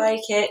really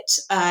like it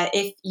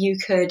if you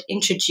could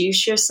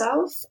introduce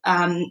yourself.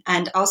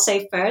 And I'll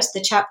say first,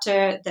 the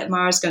chapter that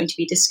Mara's going to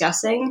be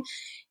discussing,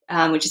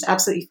 which is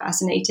absolutely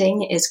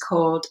fascinating, is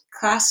called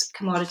Class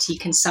Commodity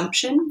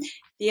Consumption,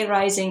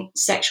 Theorizing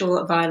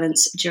Sexual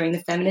Violence During the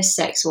Feminist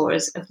Sex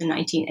Wars of the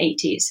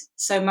 1980s.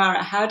 So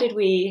Mara, how did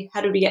we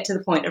get to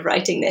the point of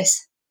writing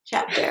this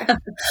chapter?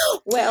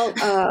 Well,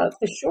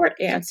 the short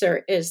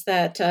answer is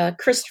that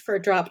Christopher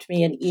dropped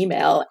me an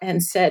email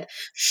and said,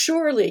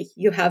 surely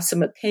you have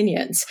some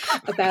opinions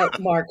about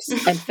Marx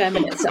and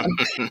feminism.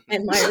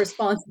 And my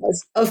response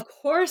was, of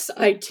course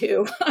I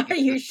do. Are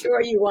you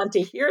sure you want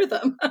to hear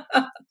them?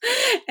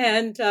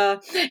 And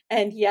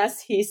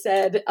yes, he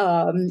said,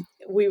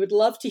 we would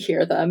love to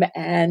hear them.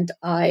 And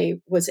I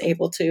was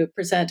able to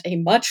present a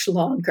much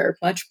longer,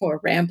 much more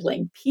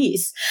rambling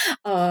piece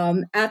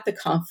at the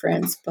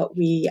conference, but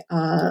we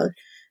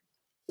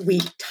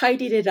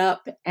tidied it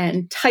up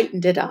and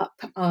tightened it up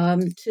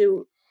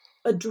to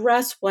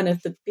address one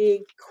of the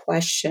big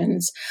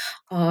questions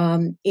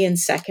in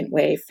second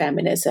wave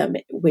feminism,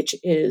 which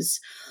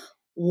is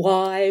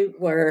why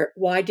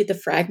did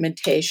the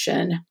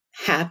fragmentation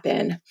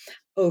happen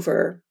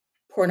over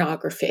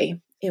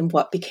pornography in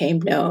what became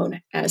known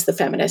as the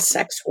feminist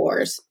sex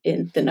wars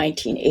in the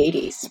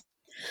 1980s?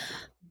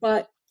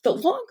 But the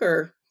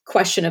longer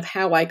question of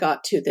how I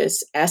got to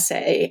this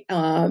essay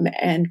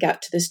and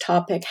got to this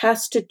topic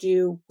has to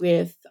do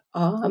with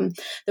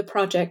the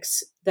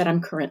projects that I'm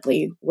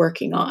currently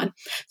working on.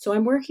 So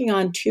I'm working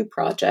on two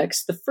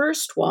projects. The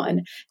first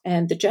one,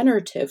 and the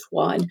generative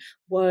one,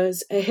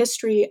 was a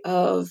history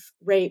of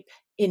rape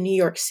in New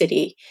York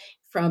City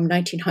from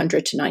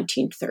 1900 to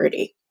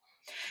 1930.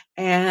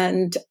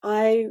 And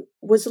I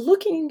was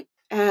looking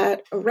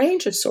at a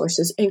range of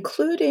sources,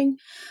 including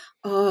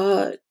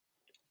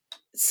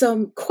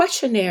some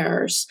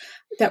questionnaires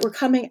that were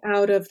coming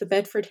out of the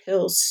Bedford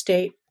Hills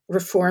State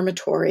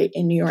Reformatory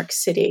in New York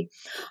City,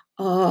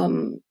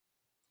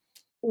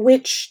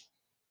 which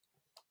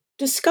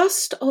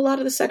discussed a lot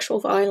of the sexual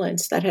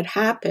violence that had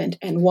happened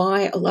and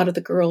why a lot of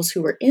the girls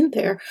who were in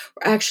there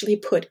were actually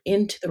put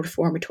into the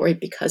reformatory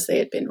because they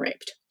had been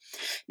raped.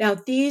 Now,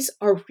 these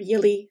are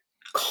really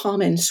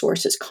common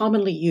sources,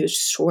 commonly used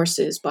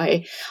sources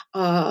by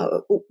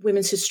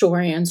women's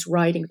historians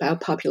writing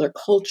about popular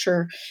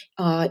culture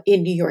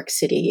in New York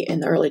City in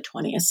the early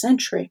 20th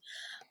century.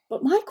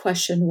 But my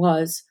question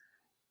was,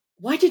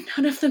 why did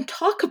none of them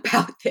talk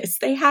about this?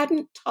 They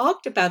hadn't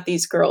talked about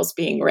these girls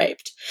being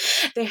raped.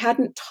 They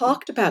hadn't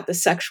talked about the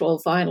sexual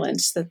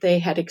violence that they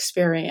had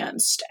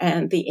experienced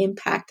and the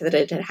impact that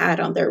it had had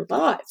on their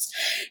lives.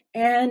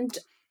 And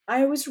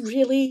I was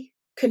really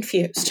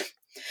confused.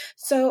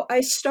 So I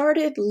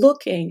started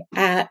looking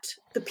at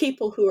the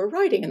people who were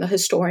writing and the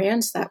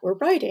historians that were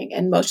writing,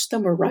 and most of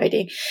them were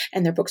writing,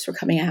 and their books were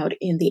coming out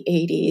in the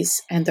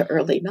 80s and the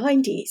early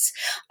 90s.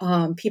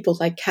 People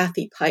like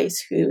Kathy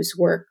Pice, whose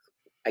work,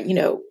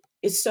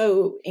 is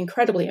so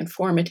incredibly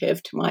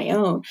informative to my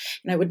own,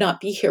 and I would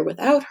not be here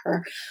without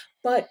her.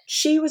 But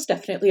she was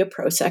definitely a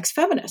pro-sex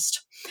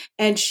feminist,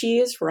 and she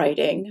is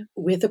writing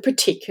with a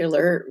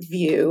particular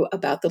view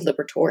about the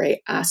liberatory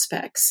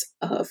aspects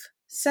of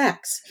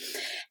sex.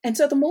 And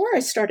so the more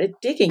I started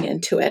digging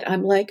into it,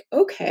 I'm like,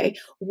 okay,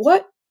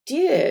 what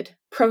did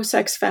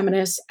pro-sex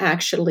feminists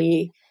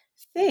actually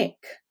think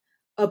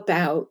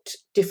about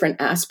different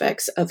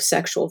aspects of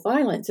sexual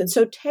violence? And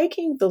so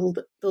taking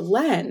the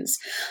lens,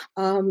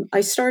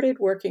 I started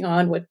working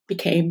on what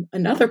became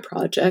another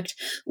project,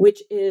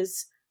 which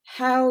is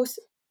how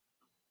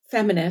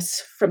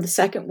feminists from the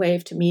second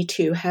wave to Me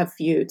Too have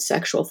viewed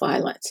sexual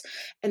violence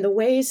and the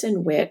ways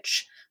in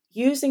which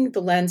using the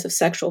lens of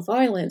sexual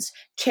violence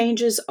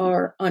changes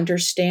our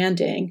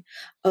understanding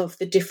of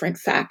the different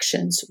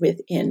factions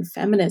within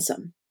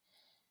feminism.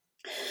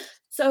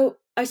 So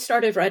I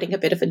started writing a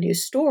bit of a new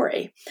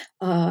story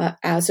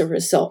as a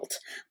result.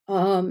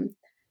 The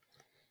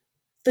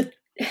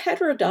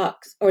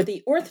heterodox or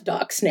the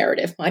orthodox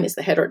narrative, mine is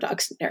the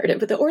heterodox narrative,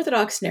 but the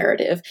orthodox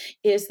narrative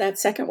is that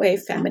second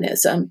wave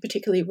feminism,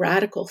 particularly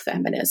radical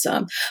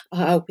feminism,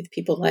 with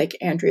people like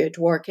Andrea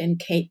Dworkin,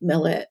 Kate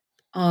Millett,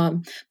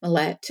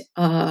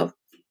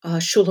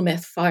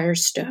 Shulamith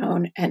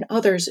Firestone, and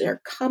others that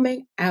are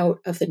coming out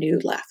of the New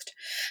Left,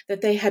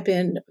 that they had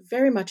been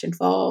very much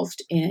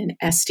involved in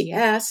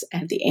SDS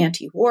and the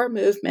anti-war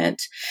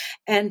movement,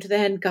 and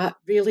then got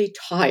really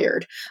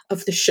tired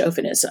of the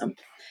chauvinism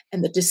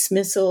and the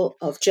dismissal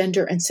of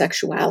gender and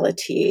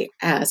sexuality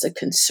as a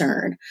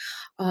concern,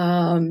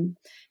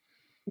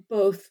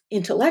 both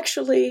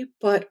intellectually,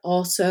 but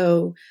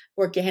also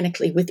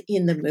organically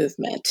within the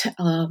movement,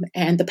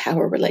 and the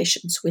power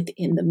relations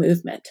within the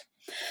movement.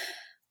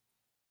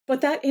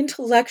 But that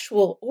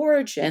intellectual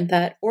origin,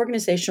 that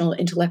organizational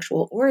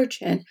intellectual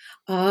origin,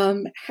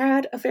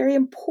 had a very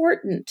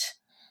important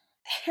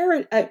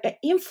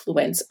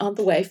influence on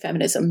the way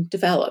feminism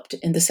developed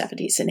in the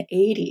 70s and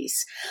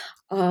 80s.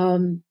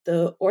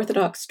 The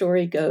orthodox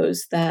story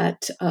goes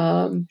that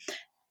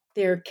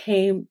there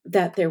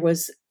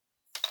was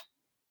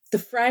the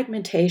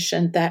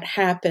fragmentation that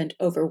happened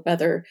over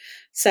whether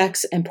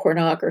sex and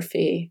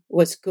pornography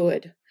was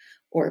good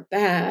or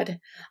bad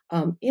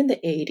in the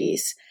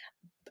 80s.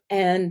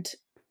 And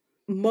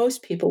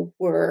most people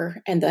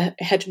were, and the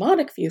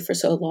hegemonic view for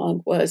so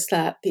long was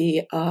that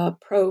the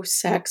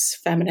pro-sex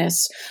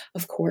feminists,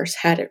 of course,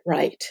 had it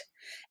right.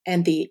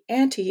 And the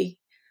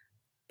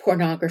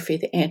anti-pornography,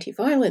 the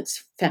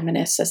anti-violence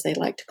feminists, as they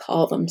like to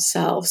call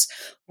themselves,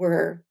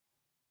 were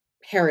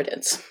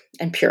Puritans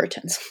and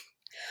Puritans.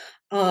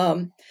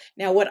 Now,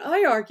 what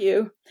I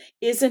argue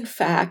is, in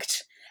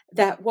fact,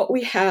 that what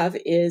we have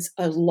is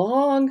a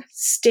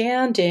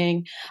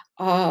long-standing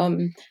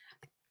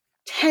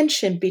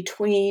tension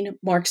between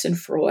Marx and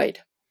Freud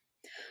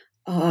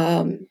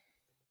in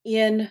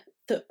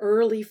the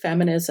early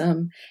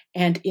feminism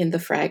and in the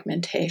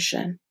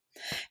fragmentation.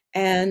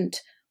 And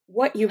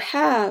what you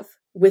have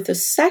with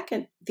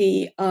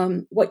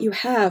what you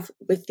have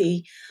with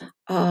the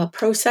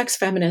pro-sex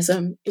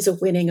feminism is a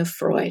winning of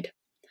Freud.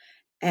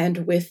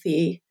 And with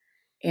the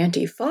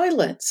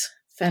anti-violence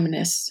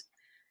feminists,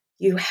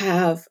 you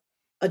have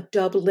a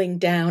doubling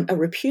down, a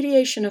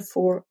repudiation of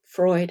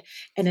Freud,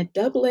 and a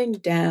doubling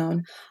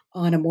down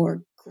on a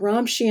more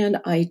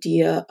Gramscian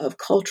idea of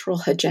cultural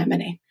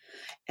hegemony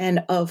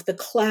and of the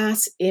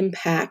class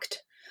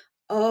impact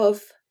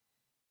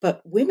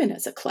but women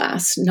as a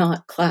class,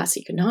 not class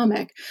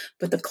economic,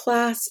 but the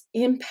class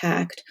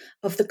impact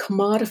of the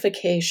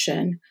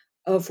commodification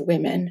of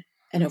women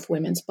and of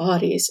women's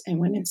bodies and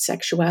women's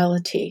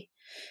sexuality,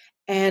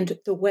 and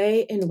the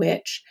way in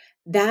which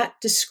that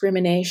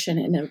discrimination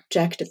and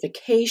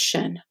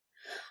objectification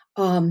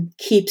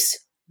keeps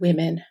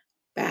women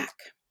back.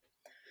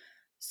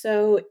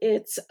 So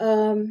it's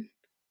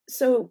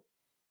so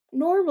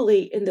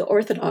normally in the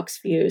orthodox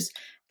views,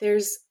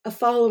 there's a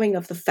following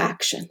of the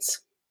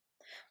factions,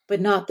 but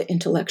not the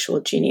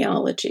intellectual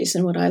genealogies.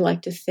 And what I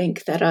like to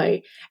think that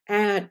I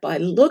add by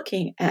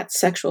looking at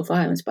sexual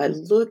violence, by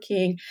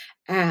looking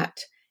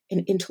at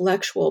an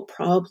intellectual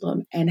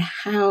problem and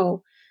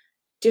how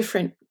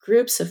different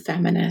groups of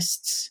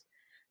feminists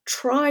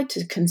try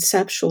to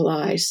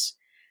conceptualize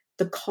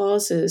the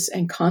causes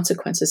and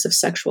consequences of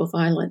sexual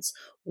violence.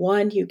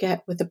 One, you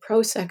get with the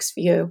pro-sex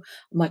view,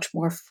 a much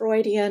more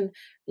Freudian,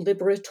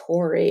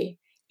 liberatory,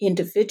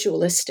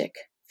 individualistic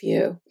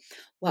view,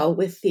 while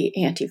with the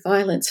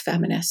anti-violence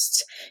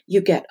feminists,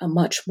 you get a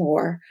much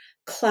more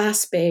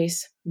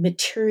class-based,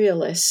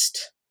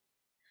 materialist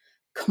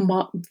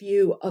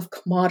view of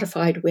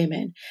commodified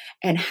women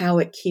and how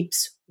it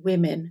keeps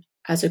women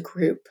as a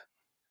group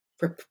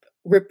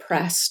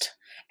repressed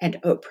and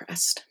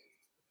oppressed.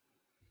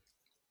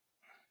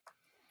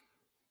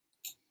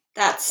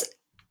 That's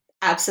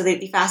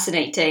absolutely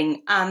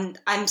fascinating.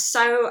 I'm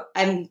so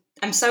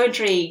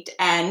intrigued,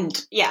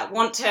 and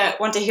want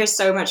to hear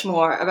so much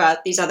more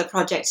about these other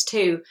projects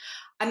too.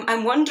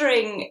 I'm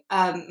wondering,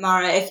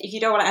 Mara, if you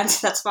don't want to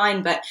answer, that's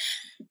fine. But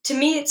to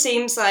me, it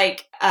seems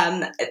like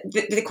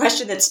the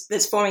question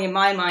that's forming in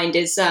my mind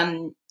is,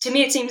 to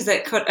me, it seems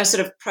that a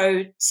sort of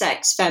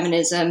pro-sex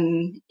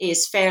feminism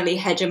is fairly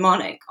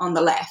hegemonic on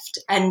the left,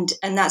 and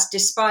that's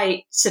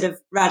despite sort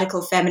of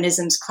radical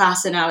feminism's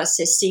class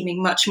analysis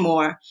seeming much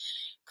more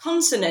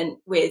consonant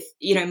with,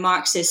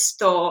 Marxist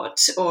thought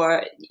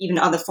or even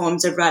some other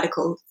forms of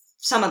radical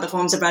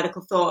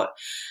thought.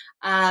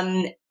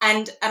 And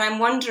I'm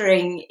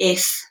wondering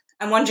if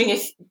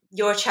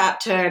your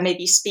chapter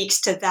maybe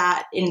speaks to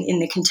that in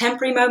the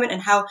contemporary moment,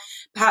 and how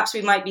perhaps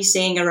we might be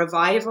seeing a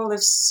revival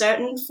of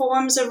certain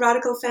forms of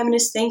radical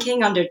feminist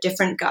thinking under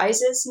different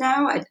guises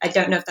now. I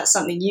don't know if that's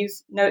something you've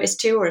noticed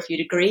too, or if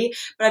you'd agree,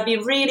 but I'd be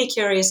really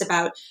curious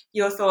about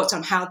your thoughts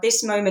on how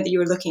this moment that you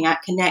were looking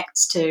at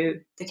connects to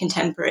the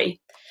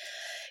contemporary.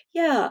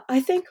 Yeah, I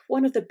think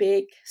one of the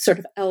big sort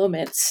of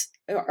elements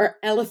or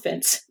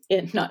elephants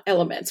in, not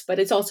elements, but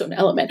it's also an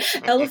element,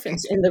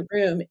 elephants in the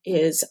room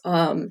is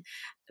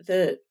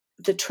the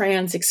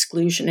trans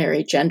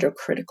exclusionary gender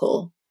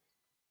critical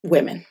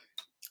women.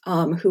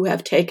 who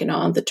have taken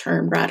on the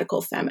term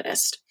radical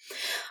feminist.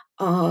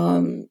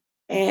 And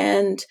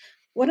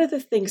one of the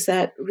things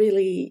that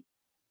really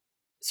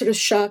sort of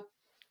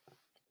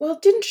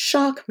it didn't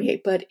shock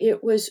me, but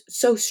it was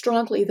so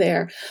strongly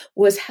there,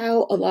 was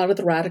how a lot of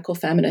the radical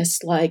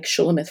feminists like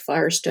Shulamith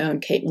Firestone,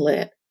 Kate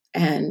Litt,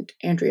 and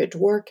Andrea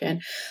Dworkin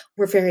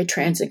were very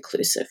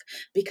trans-inclusive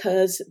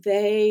because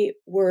they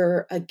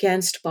were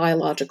against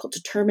biological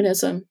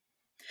determinism,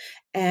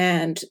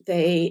 and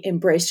they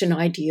embraced an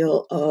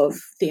ideal of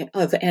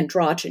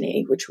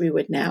androgyny, which we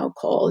would now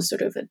call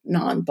sort of a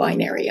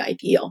non-binary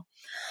ideal.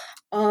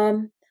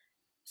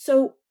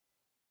 So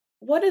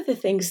one of the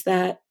things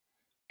that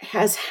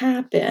has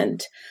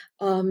happened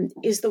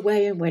is the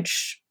way in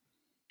which,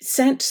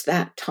 since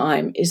that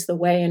time, is the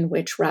way in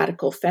which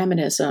radical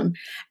feminism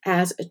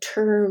as a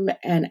term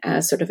and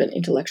as sort of an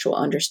intellectual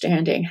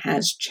understanding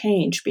has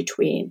changed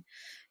between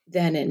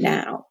then and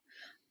now.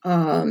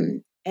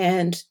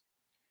 And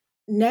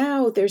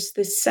now there's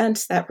this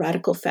sense that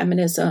radical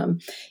feminism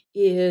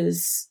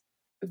is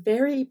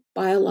very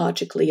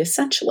biologically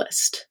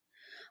essentialist,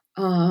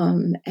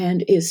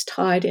 and is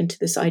tied into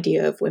this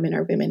idea of women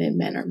are women and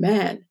men are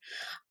men.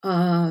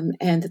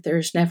 And that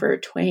there's never a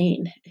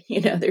twain.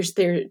 There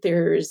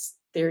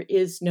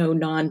is no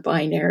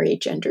non-binary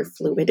gender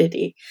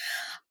fluidity.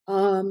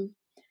 And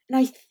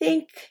I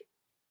think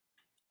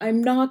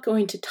I'm not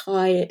going to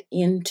tie it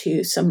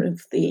into some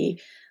of the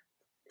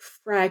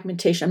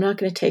fragmentation. I'm not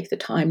going to take the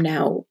time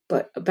now,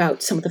 but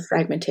about some of the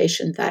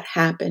fragmentation that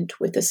happened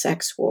with the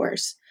sex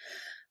wars.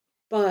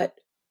 But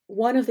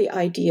one of the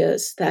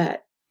ideas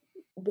that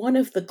one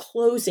of the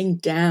closing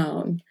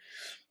down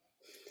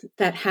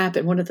that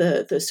happened, one of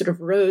the sort of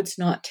roads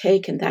not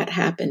taken that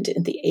happened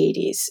in the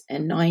 80s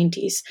and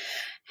 90s,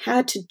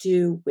 had to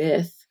do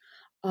with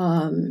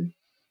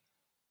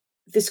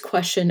this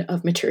question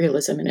of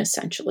materialism and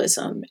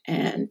essentialism,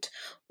 and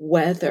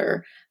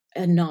whether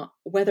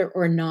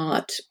or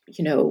not,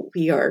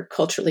 we are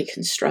culturally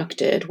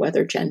constructed,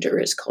 whether gender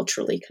is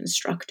culturally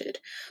constructed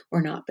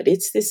or not. But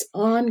it's this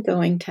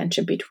ongoing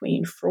tension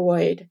between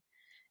Freud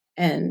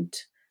and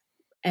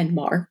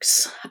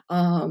Marx.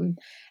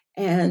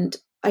 And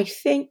I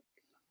think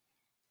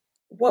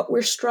what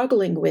we're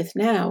struggling with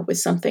now with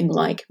something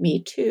like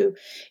Me Too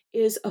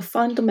is a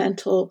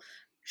fundamental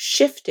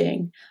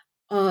shifting,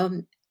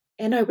 and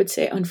I would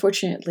say,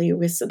 unfortunately,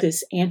 with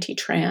this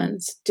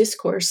anti-trans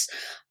discourse,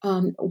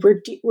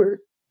 we're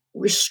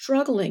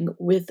struggling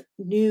with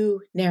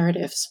new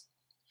narratives,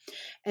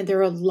 and there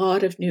are a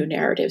lot of new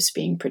narratives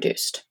being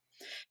produced,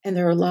 and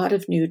there are a lot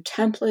of new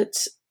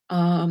templates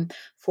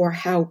for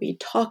how we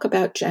talk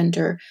about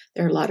gender.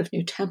 There are a lot of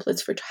new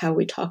templates for how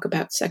we talk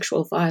about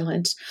sexual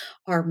violence.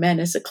 Are men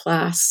as a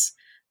class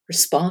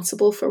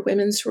responsible for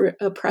women's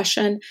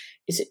oppression?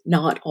 Is it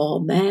not all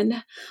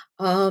men?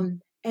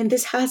 And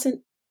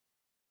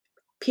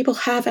people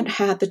haven't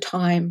had the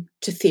time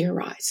to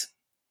theorize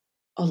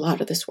a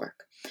lot of this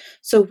work.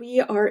 So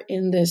we are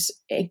in this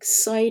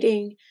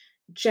exciting,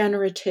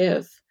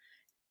 generative,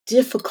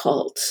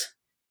 difficult,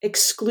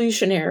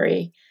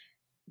 exclusionary,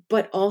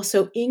 but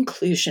also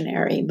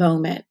inclusionary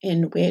moment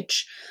in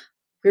which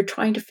we're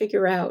trying to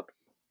figure out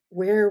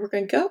where we're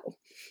going to go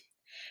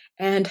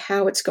and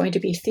how it's going to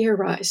be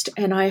theorized.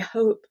 And I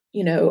hope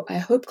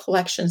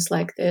collections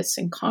like this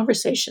and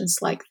conversations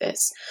like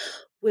this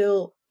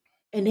will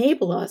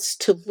enable us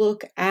to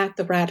look at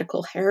the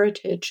radical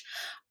heritage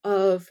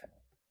of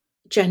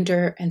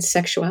gender and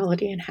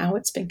sexuality and how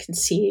it's been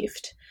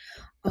conceived,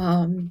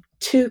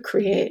 to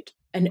create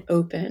an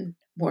open,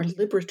 more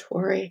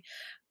liberatory,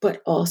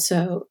 but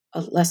also a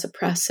less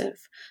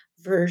oppressive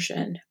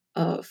version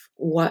of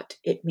what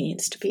it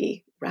means to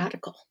be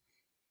radical.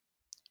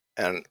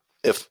 And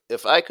if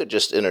I could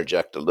just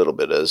interject a little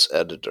bit as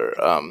editor,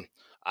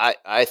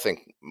 I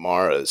think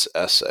Mara's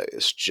essay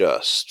is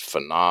just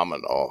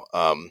phenomenal,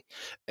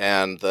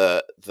 and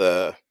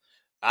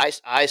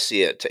I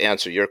see it, to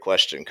answer your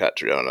question,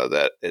 Catriona,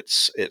 that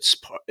it's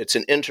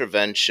an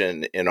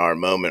intervention in our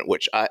moment,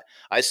 which I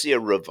see a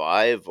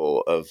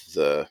revival of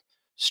the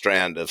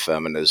strand of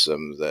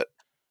feminism that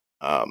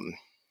the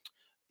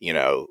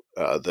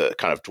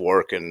kind of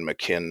Dworkin,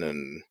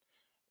 McKinnon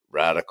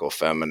radical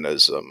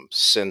feminism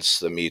since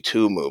the Me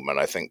Too movement.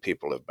 I think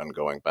people have been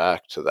going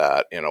back to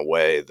that in a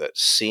way that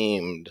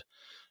seemed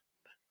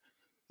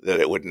that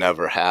it would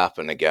never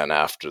happen again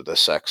after the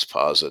sex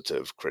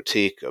positive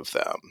critique of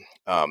them.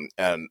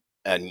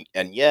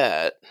 And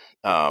yet,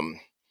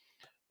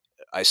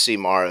 I see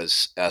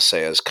Mara's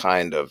essay as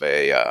kind of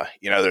a,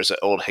 there's an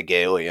old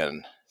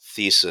Hegelian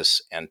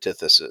thesis,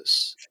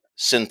 antithesis,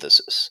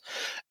 synthesis.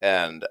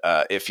 And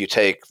if you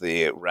take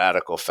the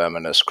radical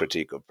feminist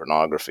critique of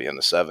pornography in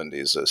the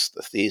 70s as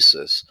the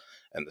thesis,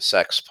 and the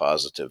sex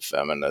positive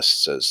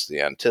feminists as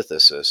the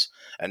antithesis,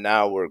 and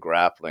now we're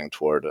grappling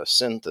toward a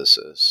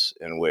synthesis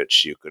in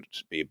which you could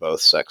be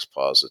both sex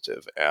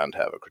positive and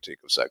have a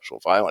critique of sexual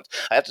violence.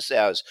 I have to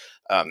say,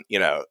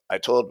 I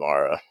told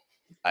Mara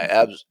I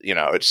don't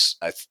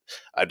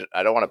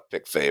want to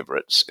pick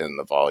favorites in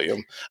the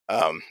volume.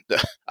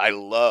 I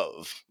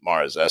love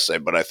Mara's essay,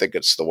 but I think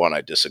it's the one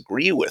I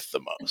disagree with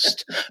the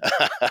most.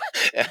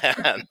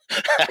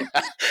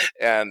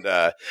 and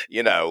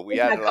we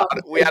had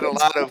a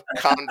lot of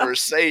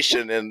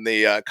conversation in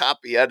the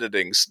copy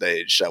editing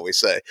stage, shall we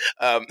say?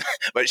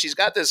 But she's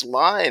got this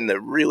line that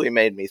really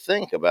made me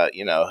think about,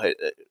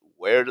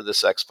 where do the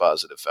sex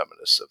positive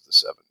feminists of the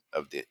sort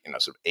of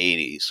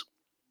 80s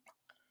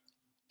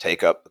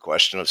take up the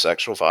question of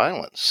sexual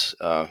violence?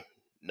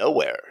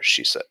 Nowhere,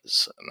 she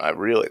says, and that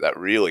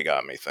really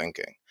got me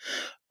thinking.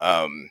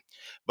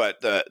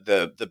 But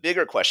the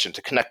bigger question,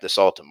 to connect this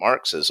all to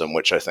Marxism,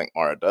 which I think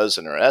Mara does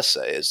in her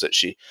essay, is that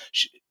she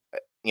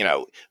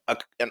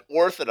an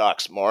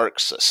orthodox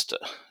Marxist,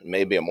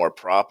 maybe a more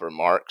proper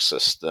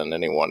Marxist than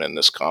anyone in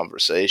this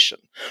conversation,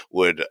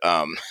 would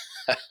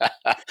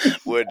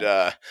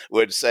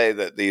would say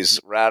that these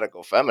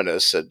radical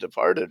feminists had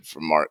departed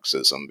from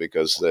Marxism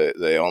because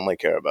they only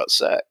care about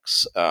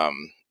sex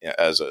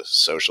as a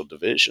social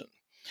division.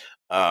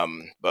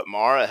 But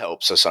Mara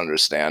helps us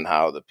understand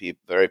how the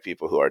very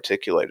people who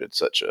articulated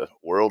such a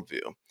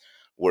worldview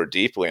were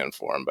deeply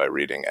informed by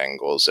reading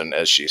Engels, and,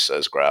 as she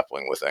says,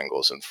 grappling with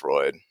Engels and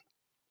Freud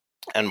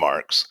and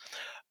Marx.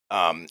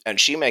 And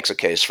she makes a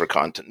case for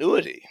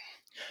continuity,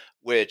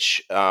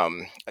 which,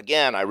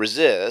 again, I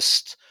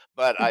resist,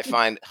 but I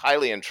find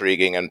highly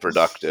intriguing and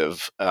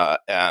productive.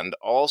 And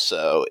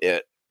also,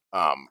 it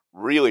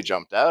really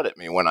jumped out at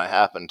me when I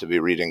happened to be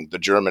reading The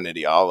German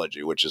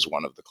Ideology, which is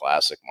one of the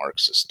classic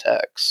Marxist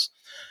texts,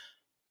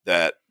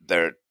 that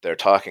they're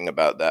talking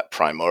about that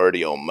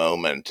primordial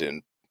moment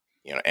in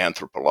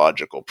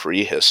anthropological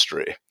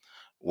prehistory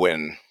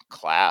when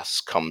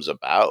class comes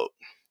about.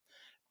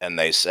 And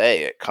they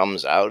say it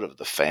comes out of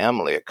the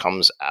family, it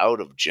comes out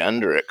of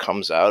gender, it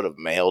comes out of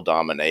male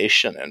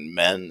domination and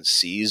men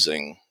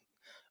seizing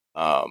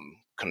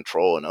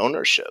control and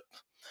ownership.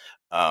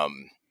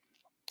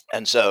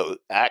 And so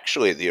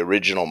actually the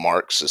original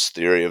Marxist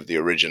theory of the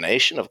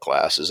origination of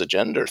class is a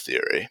gender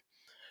theory.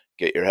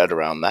 Get your head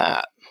around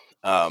that.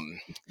 And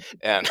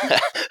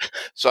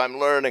so I'm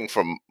learning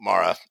from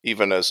Mara,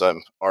 even as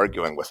I'm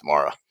arguing with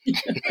Mara.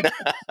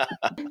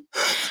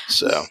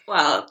 So,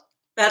 well,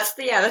 that's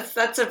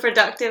a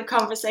productive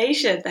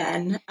conversation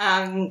then.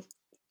 I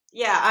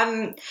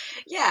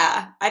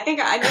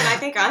think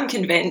I'm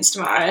convinced,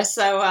 Mara.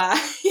 So I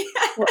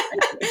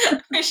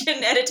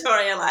shouldn't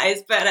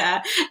editorialize,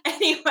 but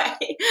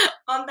anyway,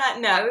 on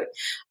that note,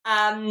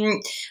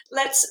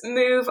 let's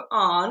move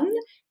on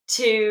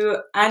to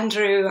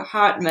Andrew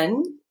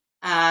Hartman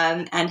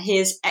and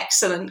his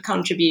excellent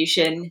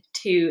contribution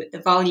to the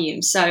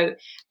volume. So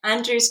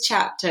Andrew's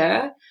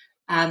chapter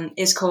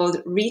is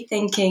called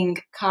Rethinking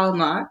Karl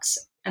Marx,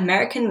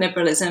 American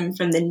Liberalism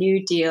from the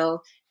New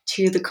Deal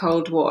to the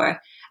Cold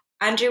War.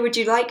 Andrew, would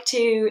you like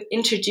to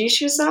introduce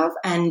yourself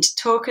and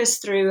talk us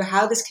through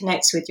how this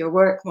connects with your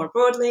work more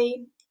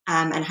broadly,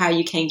 and how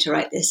you came to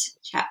write this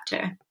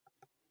chapter?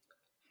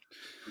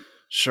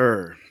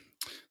 Sure.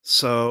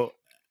 So,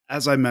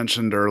 as I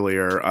mentioned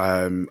earlier,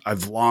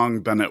 I've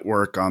long been at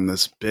work on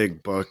this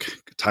big book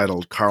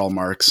titled Karl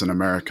Marx in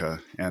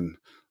America, and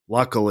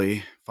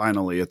luckily,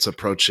 finally, it's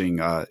approaching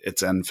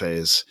its end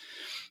phase.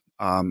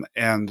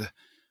 And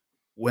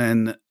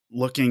when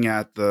looking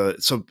at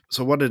so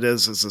what it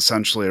is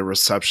essentially a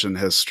reception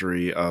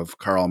history of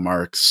Karl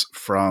Marx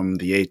from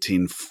the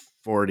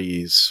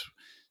 1840s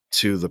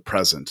to the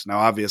present. Now,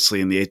 obviously,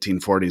 in the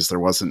 1840s, there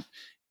wasn't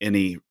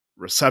any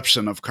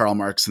reception of Karl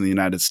Marx in the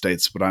United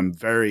States, but I'm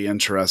very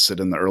interested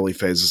in the early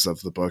phases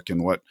of the book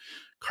and what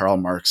Karl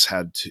Marx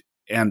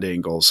and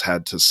Engels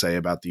had to say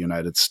about the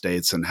United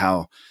States and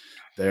how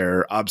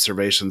their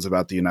observations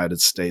about the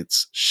United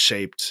States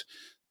shaped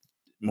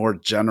more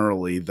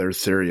generally their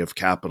theory of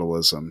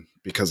capitalism,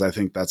 because I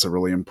think that's a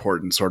really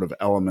important sort of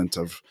element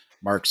of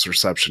Marx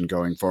reception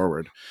going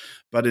forward.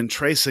 But in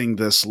tracing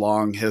this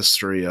long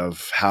history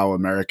of how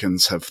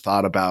Americans have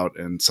thought about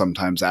and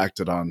sometimes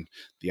acted on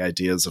the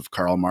ideas of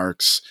Karl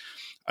Marx,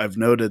 I've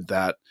noted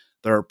that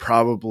there are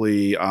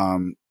probably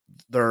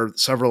there are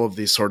several of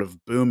these sort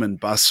of boom and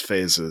bust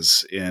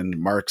phases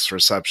in Marx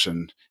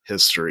reception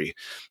history.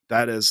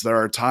 That is, there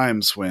are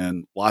times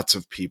when lots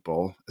of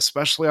people,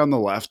 especially on the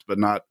left, but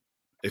not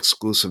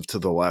exclusive to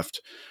the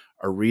left,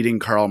 are reading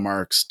Karl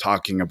Marx,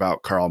 talking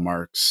about Karl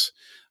Marx,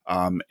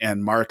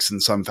 and Marx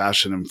in some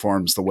fashion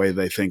informs the way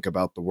they think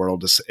about the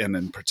world, and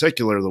in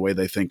particular, the way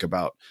they think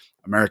about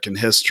American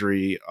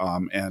history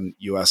and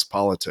U.S.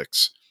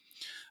 politics.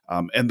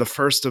 And the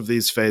first of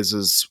these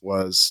phases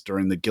was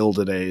during the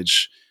Gilded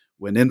Age,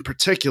 when in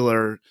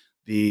particular,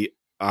 the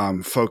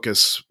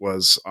focus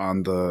was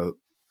on the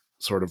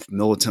sort of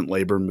militant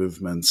labor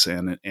movements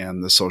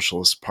and the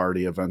Socialist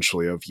Party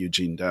eventually of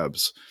Eugene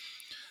Debs.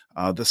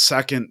 The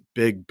second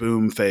big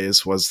boom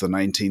phase was the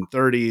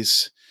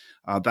 1930s.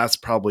 That's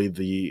probably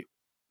the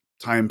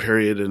time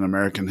period in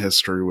American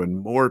history when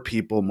more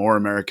people, more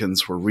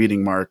Americans were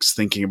reading Marx,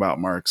 thinking about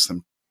Marx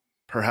than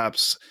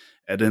perhaps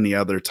at any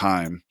other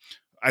time.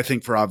 I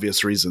think for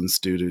obvious reasons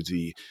due to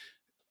the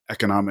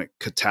economic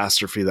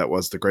catastrophe that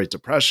was the Great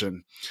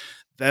Depression.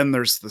 Then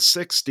there's the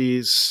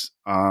 60s,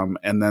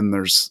 and then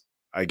there's,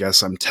 I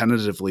guess I'm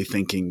tentatively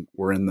thinking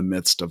we're in the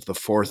midst of the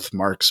fourth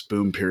Marx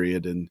boom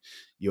period in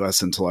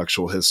U.S.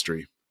 intellectual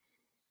history.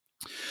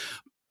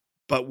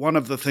 But one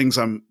of the things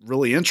I'm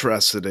really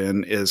interested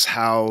in is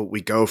how we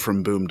go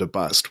from boom to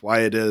bust, why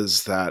it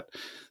is that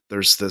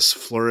there's this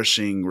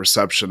flourishing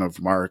reception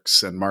of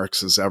Marx, and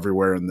Marx is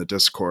everywhere in the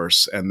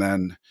discourse. And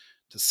then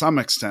to some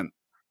extent,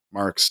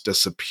 Marx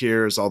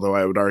disappears, although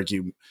I would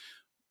argue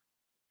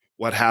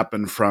what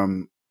happened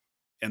from,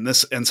 and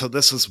so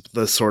this is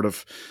the sort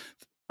of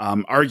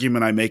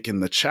argument I make in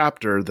the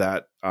chapter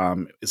that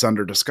is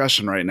under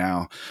discussion right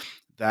now,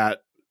 that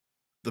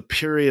the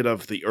period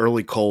of the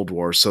early Cold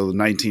War, so the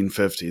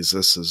 1950s,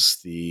 this is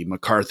the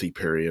McCarthy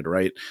period,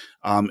 right?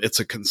 It's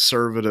a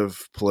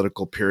conservative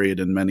political period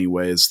in many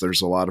ways.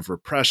 There's a lot of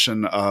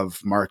repression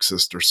of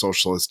Marxist or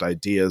socialist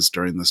ideas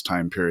during this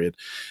time period.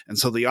 And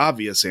so the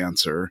obvious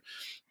answer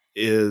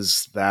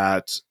is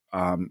that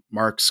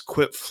Marx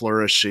quit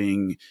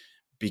flourishing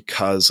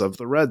because of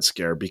the Red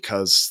Scare,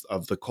 because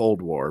of the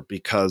Cold War,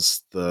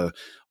 because the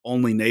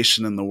only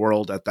nation in the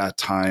world at that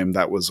time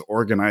that was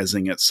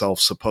organizing itself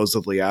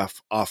supposedly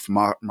off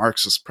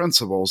Marxist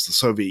principles, the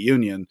Soviet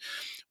Union,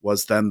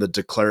 was then the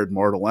declared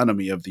mortal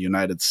enemy of the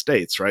United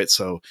States, right?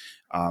 So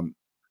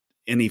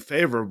any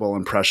favorable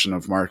impression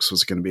of Marx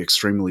was going to be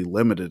extremely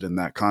limited in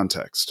that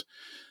context.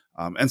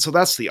 And so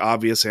that's the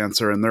obvious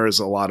answer, and there is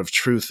a lot of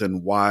truth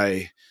in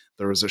why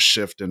there was a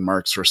shift in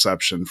Marx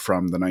reception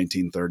from the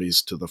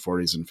 1930s to the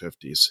 40s and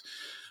 50s.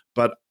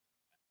 But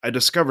I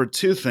discovered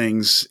two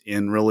things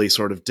in really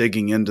sort of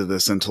digging into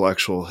this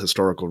intellectual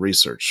historical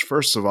research.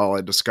 First of all,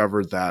 I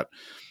discovered that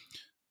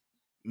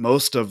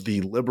most of the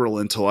liberal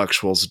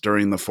intellectuals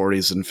during the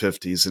 40s and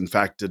 50s, in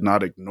fact, did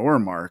not ignore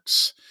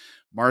Marx.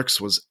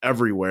 Marx was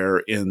everywhere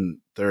in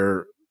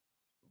their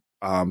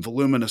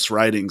voluminous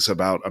writings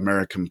about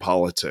American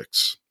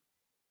politics.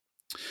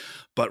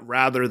 But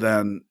rather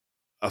than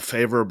a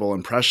favorable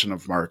impression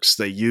of Marx,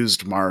 they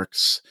used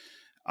Marx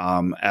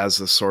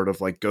as a sort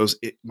of like ghost.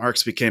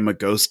 Marx became a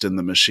ghost in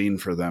the machine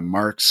for them.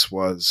 Marx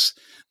was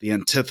the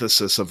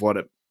antithesis of what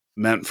it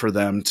meant for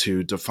them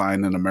to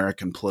define an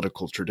American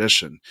political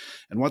tradition.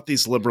 And what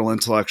these liberal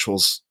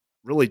intellectuals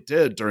really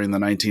did during the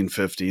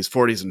 1950s,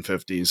 40s and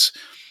 50s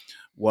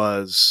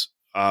was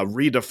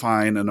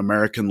redefine an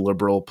American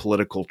liberal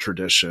political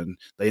tradition.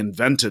 They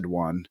invented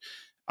one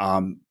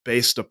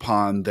based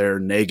upon their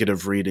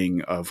negative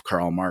reading of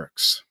Karl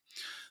Marx.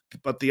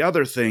 But the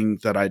other thing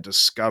that I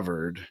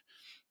discovered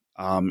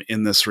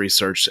in this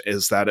research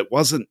is that it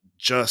wasn't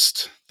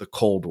just the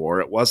Cold War.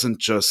 It wasn't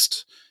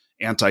just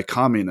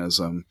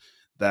anti-communism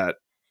that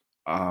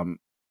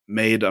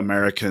made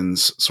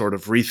Americans sort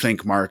of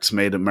rethink Marx,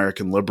 made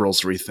American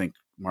liberals rethink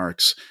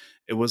Marx.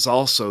 It was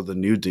also the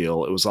New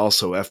Deal. It was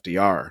also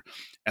FDR.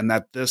 And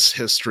that this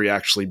history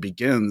actually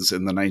begins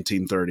in the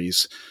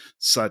 1930s,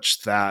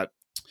 such that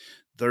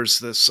there's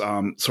this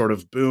sort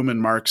of boom in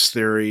Marx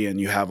theory,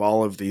 and you have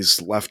all of these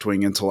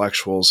left-wing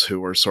intellectuals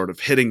who are sort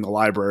of hitting the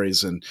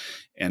libraries and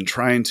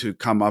trying to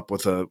come up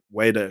with a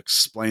way to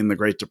explain the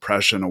Great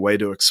Depression, a way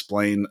to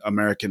explain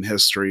American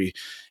history,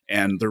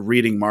 and they're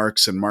reading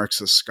Marx and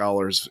Marxist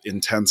scholars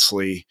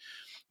intensely.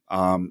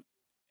 And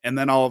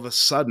then all of a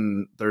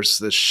sudden, there's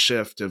this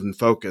shift in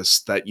focus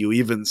that you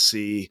even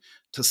see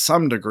to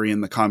some degree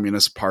in the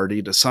Communist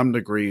Party, to some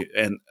degree,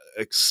 and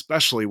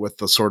especially with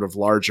the sort of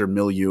larger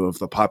milieu of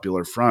the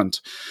Popular Front,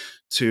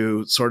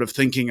 to sort of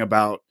thinking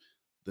about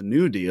the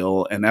New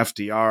Deal and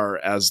FDR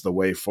as the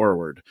way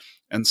forward.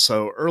 And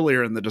so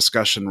earlier in the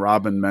discussion,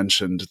 Robin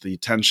mentioned the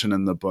tension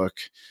in the book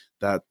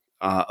that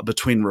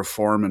between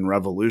reform and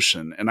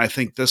revolution. And I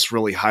think this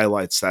really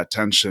highlights that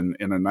tension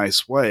in a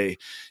nice way,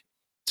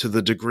 to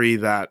the degree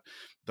that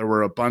there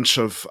were a bunch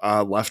of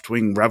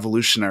left-wing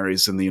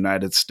revolutionaries in the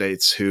United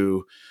States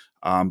who,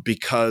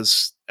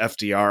 because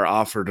FDR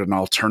offered an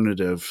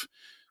alternative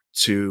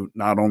to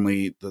not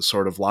only the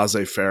sort of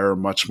laissez-faire,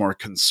 much more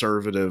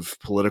conservative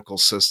political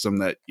system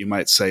that you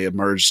might say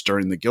emerged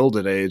during the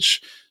Gilded Age,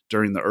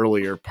 during the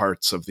earlier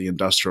parts of the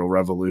Industrial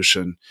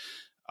Revolution,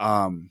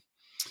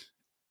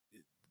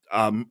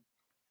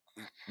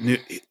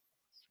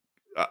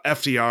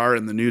 FDR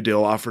and the New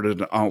Deal offered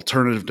an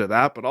alternative to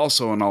that, but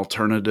also an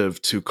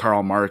alternative to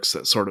Karl Marx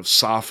that sort of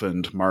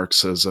softened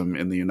Marxism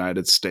in the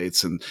United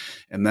States, and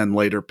then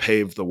later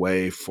paved the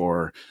way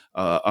for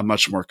a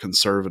much more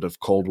conservative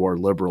Cold War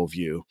liberal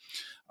view.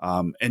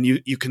 And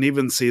you can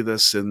even see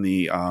this in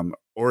the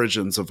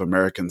origins of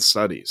American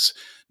studies.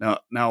 Now,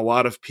 a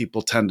lot of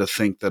people tend to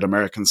think that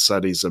American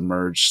studies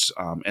emerged,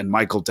 and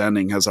Michael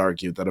Denning has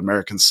argued that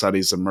American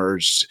studies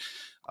emerged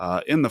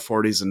in the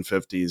 40s and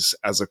 50s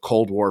as a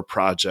Cold War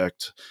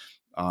project,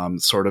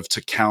 sort of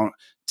to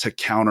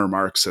counter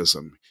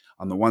Marxism.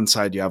 On the one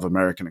side, you have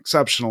American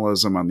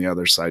exceptionalism. On the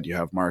other side, you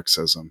have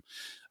Marxism.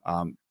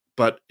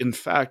 But in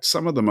fact,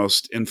 some of the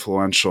most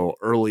influential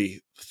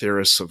early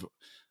theorists of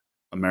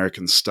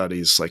American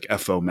studies, like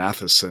F.O.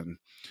 Matheson,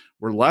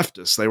 were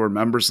leftists. They were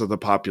members of the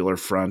Popular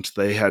Front.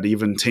 They had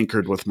even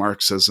tinkered with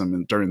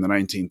Marxism during the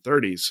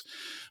 1930s,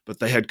 but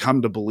they had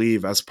come to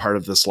believe, as part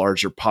of this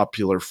larger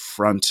Popular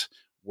Front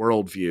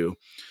worldview,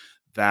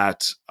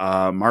 that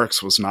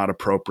Marx was not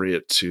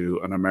appropriate to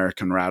an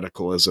American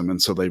radicalism.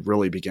 And so they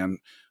really began,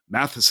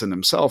 Matheson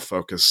himself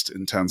focused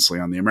intensely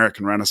on the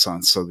American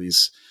Renaissance, so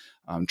these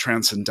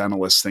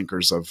transcendentalist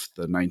thinkers of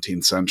the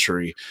 19th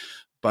century.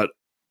 But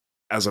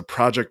as a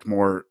project,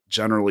 more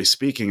generally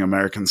speaking,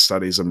 American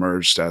studies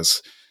emerged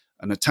as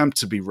an attempt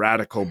to be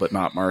radical but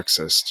not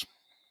Marxist.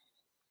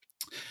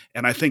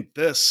 And I think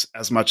this,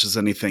 as much as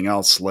anything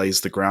else,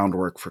 lays the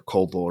groundwork for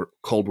Cold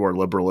War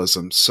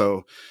liberalism.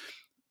 So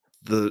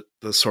the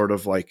sort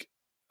of like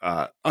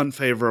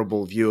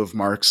unfavorable view of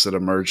Marx that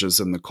emerges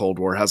in the Cold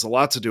War has a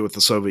lot to do with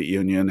the Soviet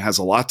Union, has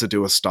a lot to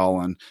do with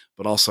Stalin,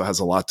 but also has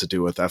a lot to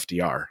do with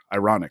FDR,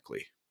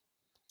 ironically.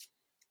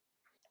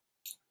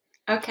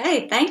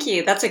 Okay, thank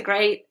you. That's a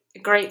great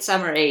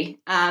summary.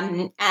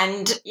 And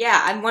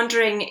yeah, I'm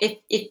wondering if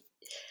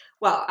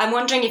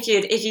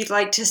you'd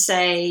like to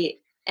say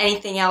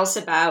anything else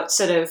about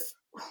sort of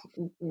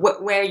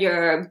where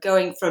you're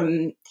going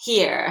from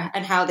here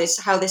and how this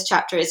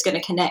chapter is going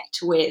to connect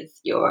with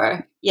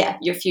your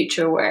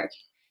future work.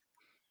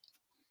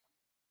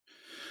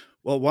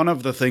 Well, one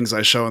of the things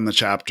I show in the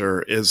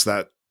chapter is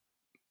that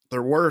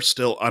there were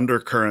still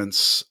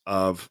undercurrents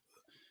of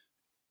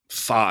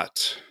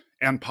thought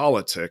and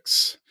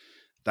politics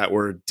that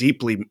were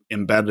deeply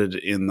embedded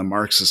in the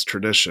Marxist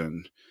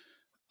tradition,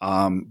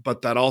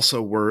 but that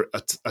also were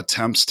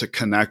attempts to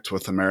connect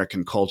with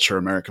American culture,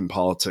 American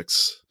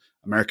politics,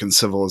 American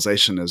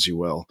civilization, as you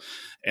will.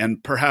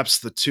 And perhaps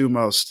the two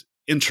most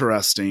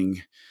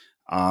interesting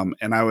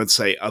and I would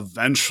say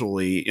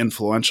eventually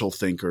influential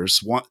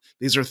thinkers.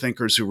 These are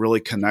thinkers who really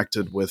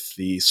connected with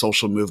the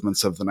social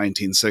movements of the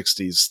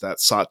 1960s that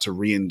sought to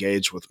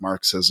re-engage with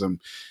Marxism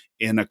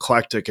in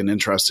eclectic and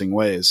interesting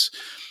ways.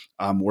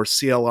 Were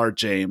C.L.R.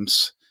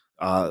 James,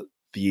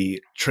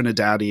 the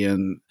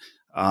Trinidadian,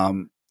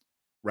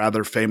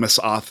 rather famous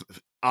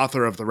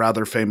author of the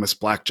rather famous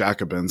Black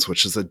Jacobins,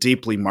 which is a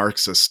deeply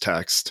Marxist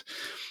text,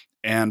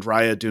 and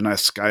Raya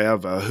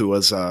Dunayevskaya, who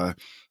was a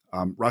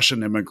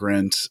Russian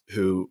immigrant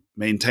who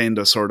maintained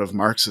a sort of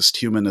Marxist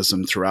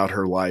humanism throughout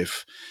her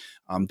life.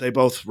 They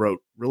both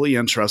wrote really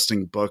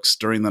interesting books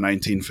during the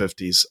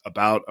 1950s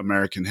about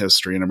American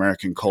history and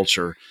American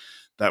culture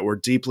that were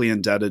deeply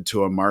indebted to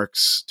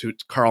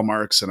Karl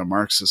Marx and a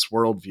Marxist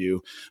worldview,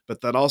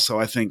 but that also,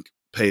 I think,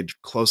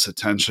 paid close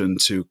attention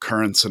to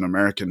currents in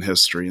American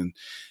history.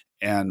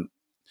 And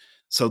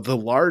so the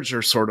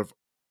larger sort of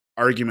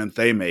argument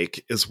they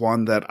make is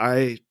one that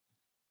I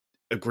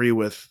agree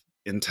with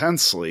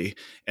intensely,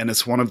 and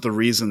it's one of the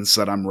reasons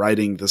that I'm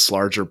writing this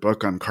larger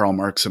book on Karl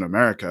Marx in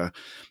America,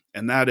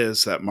 and that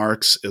is that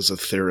Marx is a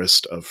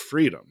theorist of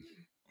freedom,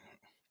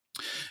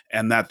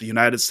 and that the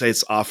United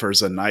States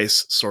offers a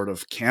nice sort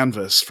of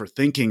canvas for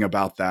thinking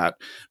about that,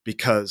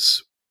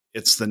 because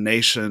it's the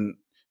nation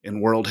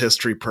in world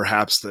history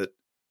perhaps that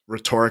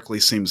rhetorically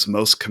seems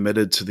most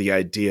committed to the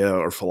idea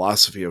or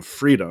philosophy of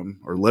freedom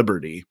or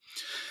liberty,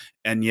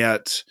 and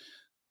yet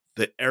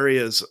the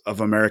areas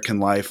of American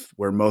life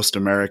where most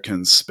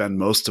Americans spend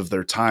most of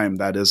their time,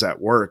 that is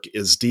at work,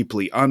 is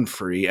deeply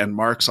unfree. And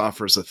Marx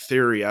offers a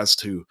theory as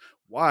to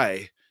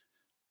why,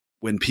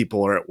 when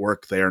people are at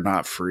work, they are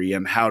not free,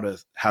 and how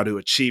to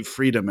achieve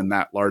freedom in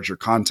that larger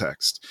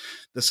context.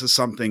 This is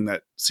something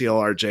that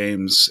C.L.R.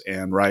 James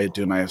and Raya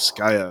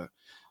Dunayevskaya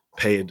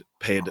paid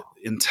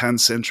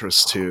intense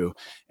interest to,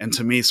 and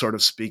to me sort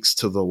of speaks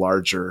to the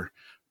larger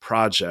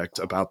project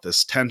about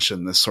this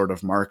tension, this sort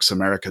of Marx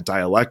America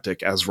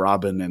dialectic, as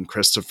Robin and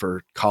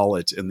Christopher call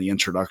it in the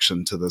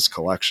introduction to this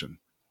collection.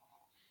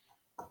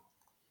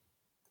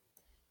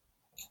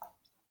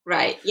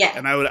 Right. Yeah.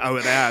 And I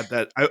would add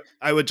that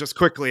I would just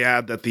quickly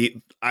add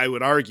that I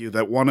would argue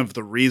that one of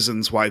the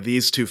reasons why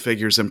these two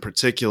figures in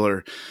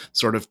particular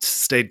sort of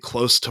stayed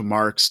close to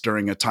Marx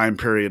during a time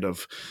period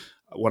of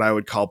what I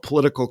would call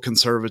political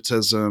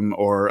conservatism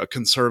or a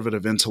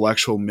conservative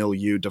intellectual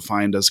milieu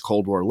defined as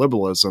Cold War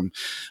liberalism,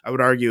 I would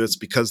argue it's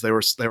because they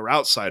were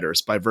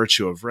outsiders by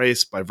virtue of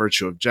race, by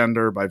virtue of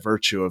gender, by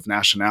virtue of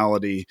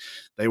nationality.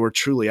 They were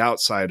truly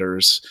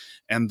outsiders.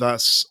 And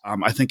thus,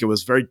 I think it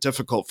was very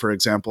difficult, for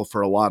example,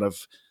 for a lot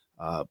of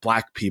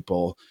Black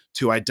people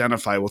to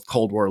identify with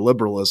Cold War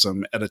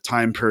liberalism at a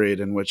time period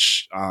in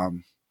which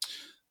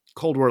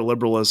Cold War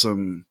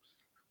liberalism,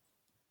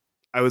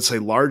 I would say,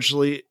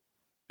 largely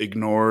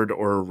ignored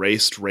or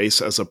erased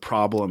race as a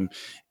problem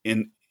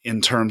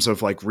in terms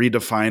of like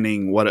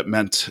redefining what it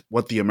meant,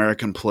 what the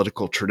American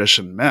political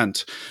tradition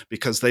meant,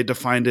 because they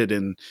defined it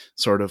in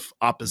sort of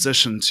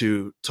opposition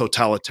to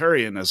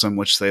totalitarianism,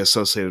 which they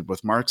associated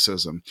with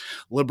Marxism.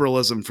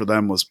 Liberalism for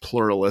them was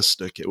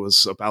pluralistic. It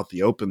was about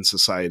the open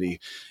society.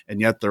 And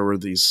yet there were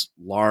these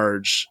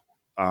large,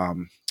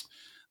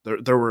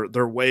 there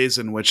were ways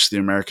in which the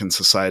American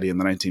society in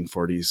the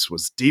 1940s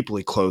was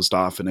deeply closed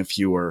off. And if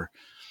you were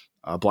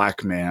a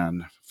Black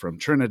man from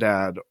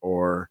Trinidad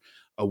or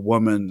a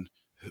woman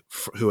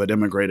who had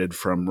immigrated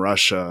from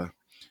Russia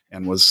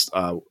and was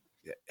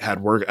had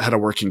a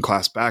working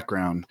class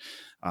background,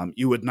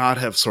 you would not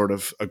have sort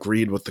of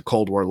agreed with the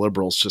Cold War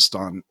liberals just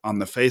on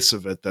the face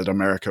of it that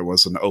America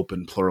was an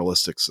open,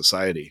 pluralistic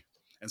society.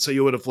 And so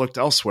you would have looked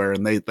elsewhere,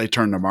 and they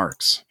turned to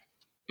Marx.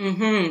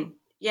 Mm-hmm.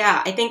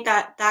 Yeah, I think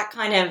that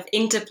kind of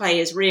interplay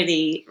is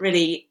really,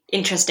 really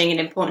interesting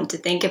and important to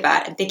think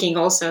about. And thinking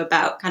also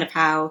about kind of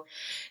how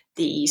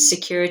the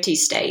security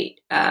state,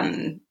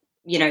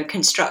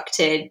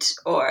 constructed,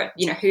 or,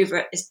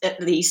 Hoover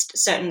at least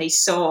certainly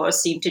saw or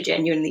seemed to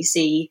genuinely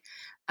see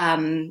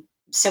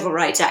civil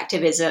rights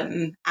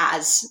activism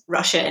as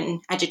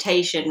Russian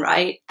agitation,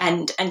 right?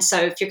 And so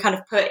if you're kind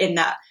of put in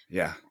that,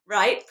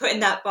 right, put in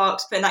that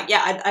box, put in that,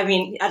 I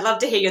mean, I'd love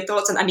to hear your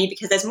thoughts on that,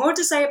 because there's more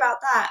to say about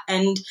that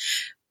and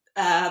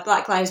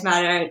Black Lives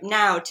Matter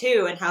now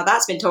too, and how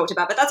that's been talked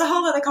about. But that's a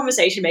whole other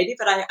conversation, maybe.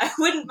 But I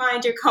wouldn't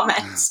mind your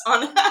comments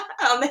on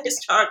the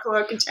historical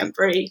or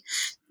contemporary.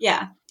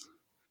 Yeah.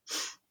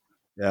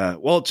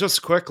 Well,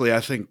 just quickly,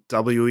 I think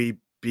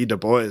W.E.B. Du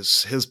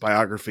Bois, his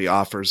biography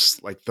offers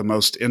like the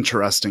most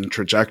interesting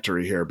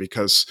trajectory here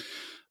because,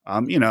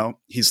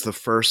 he's the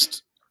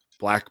first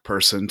Black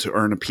person to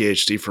earn a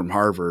PhD from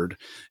Harvard.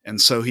 And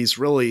so he's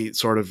really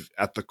sort of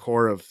at the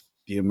core of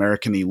the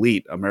American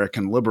elite,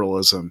 American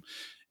liberalism.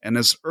 And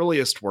his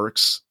earliest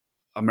works,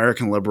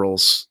 American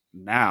liberals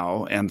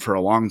now and for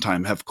a long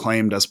time have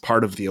claimed as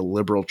part of the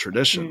liberal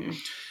tradition.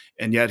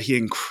 And yet he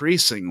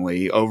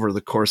increasingly, over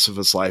the course of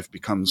his life,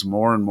 becomes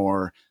more and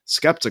more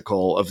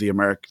skeptical of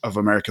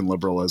American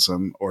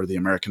liberalism or the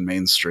American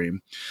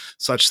mainstream,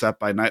 such that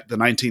by the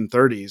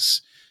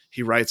 1930s,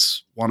 he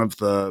writes one of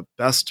the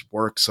best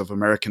works of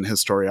American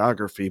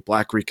historiography,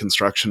 Black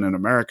Reconstruction in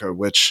America,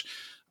 which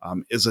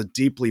is a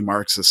deeply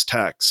Marxist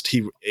text.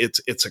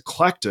 It's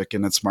eclectic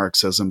in its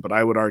Marxism, but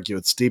I would argue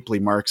it's deeply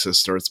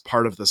Marxist, or it's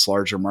part of this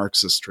larger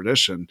Marxist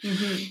tradition.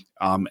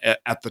 Mm-hmm.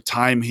 At the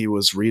time, he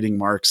was reading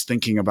Marx,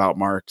 thinking about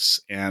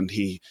Marx, and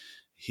he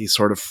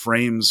sort of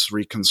frames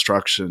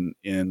Reconstruction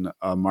in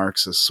a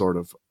Marxist sort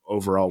of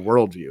overall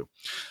worldview.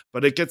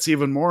 But it gets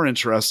even more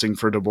interesting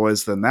for Du Bois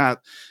than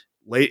that.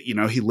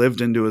 He lived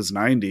into his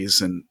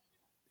 90s, and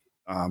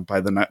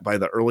by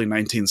the early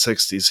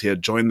 1960s, he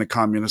had joined the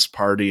Communist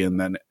Party and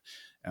then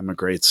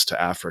emigrates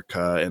to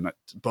Africa. And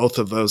both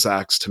of those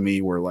acts to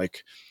me were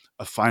like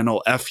a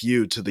final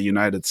FU to the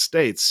United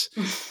States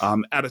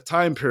at a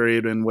time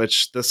period in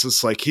which this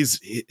is like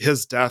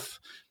his death.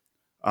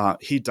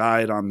 He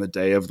died on the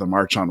day of the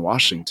March on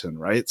Washington,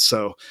 right?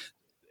 So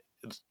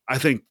I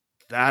think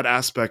that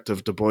aspect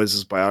of Du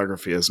Bois's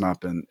biography is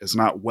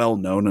not well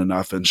known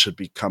enough and should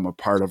become a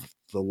part of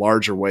the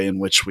larger way in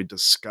which we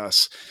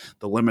discuss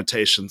the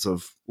limitations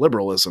of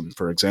liberalism,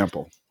 for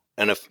example.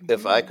 And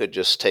if I could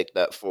just take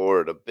that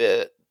forward a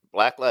bit,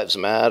 Black Lives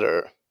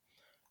Matter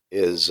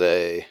is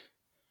a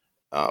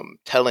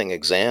telling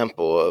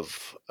example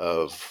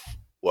of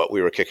what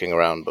we were kicking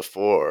around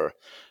before,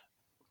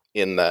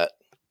 in that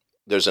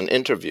there's an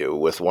interview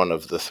with one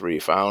of the three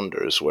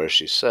founders where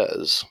she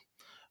says,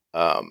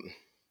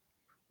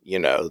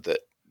 that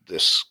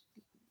this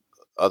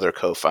other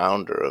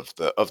co-founder of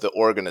the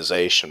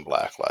organization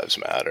Black Lives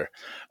Matter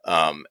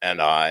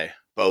and I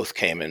both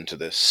came into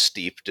this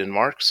steeped in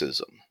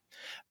Marxism.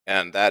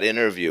 And that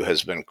interview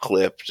has been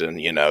clipped and,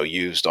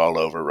 used all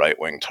over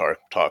right-wing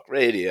talk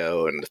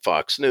radio and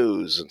Fox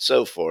News and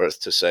so forth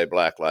to say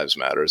Black Lives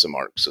Matter is a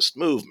Marxist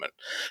movement.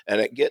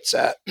 And it gets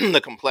at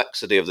the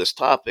complexity of this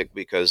topic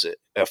because it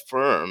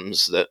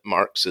affirms that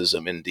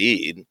Marxism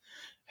indeed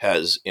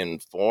has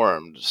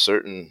informed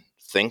certain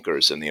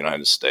thinkers in the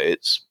United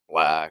States,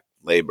 Black,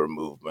 labor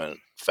movement,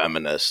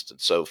 feminist,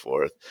 and so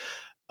forth,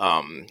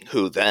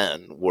 who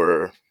then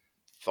were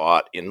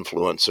thought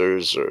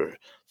influencers or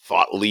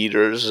thought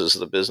leaders, as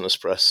the business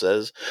press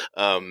says,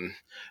 and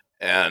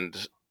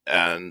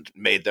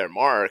made their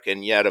mark.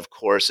 And yet, of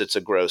course, it's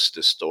a gross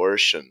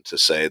distortion to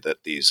say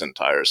that these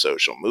entire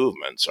social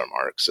movements are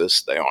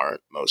Marxist. They aren't.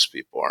 Most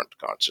people aren't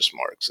conscious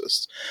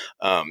Marxists.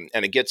 And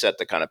it gets at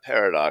the kind of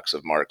paradox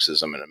of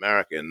Marxism in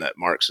America, in that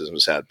Marxism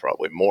has had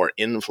probably more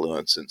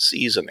influence in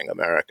seasoning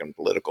American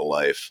political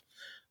life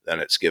than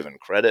it's given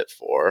credit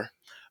for.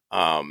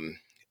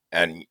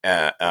 And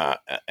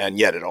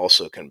yet it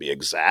also can be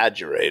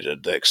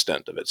exaggerated, the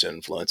extent of its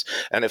influence.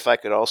 And if I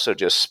could also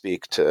just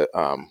speak to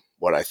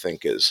what I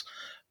think is,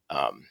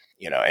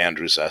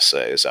 Andrew's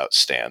essay is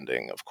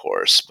outstanding, of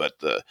course, but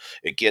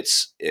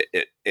its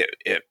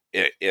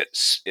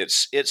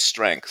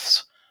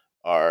strengths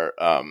are,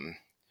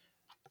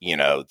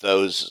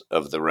 those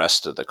of the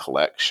rest of the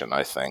collection,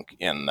 I think,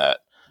 in that,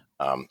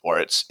 or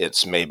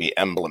it's maybe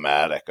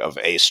emblematic of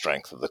a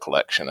strength of the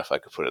collection, if I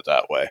could put it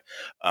that way,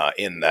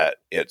 in that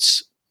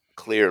it's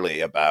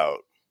clearly about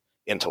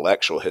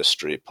intellectual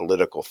history,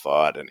 political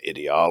thought, and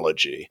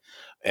ideology.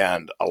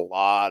 And a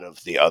lot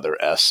of the other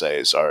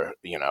essays are,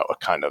 a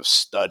kind of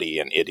study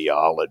in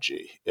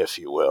ideology, if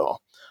you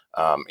will.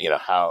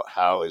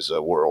 How is a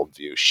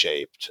worldview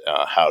shaped?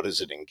 How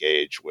does it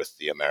engage with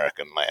the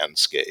American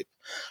landscape?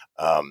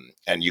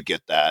 And you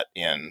get that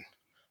in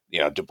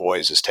Du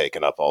Bois is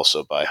taken up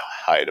also by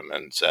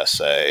Heidemann's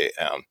essay.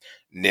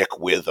 Nick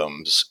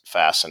Witham's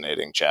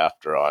fascinating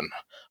chapter on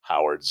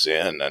Howard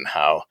Zinn and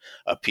how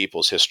A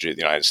People's History of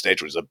the United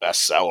States, was a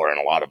bestseller, and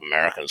a lot of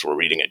Americans were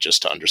reading it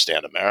just to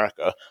understand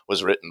America,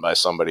 was written by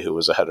somebody who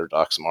was a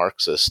heterodox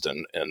Marxist,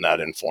 and that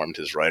informed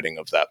his writing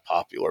of that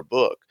popular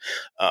book.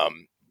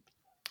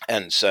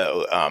 And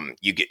so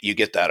you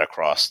get that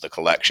across the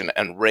collection,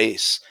 and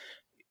race,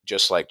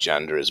 just like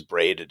gender, is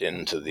braided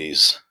into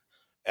these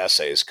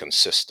essays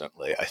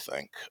consistently, I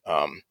think.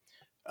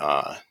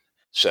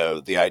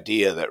 So the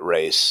idea that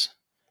race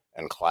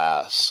and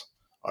class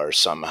are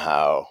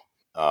somehow,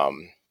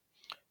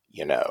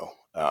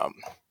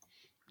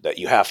 that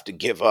you have to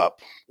give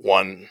up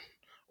one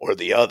or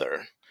the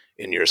other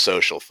in your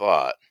social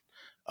thought,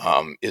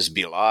 is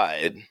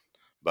belied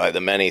by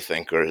the many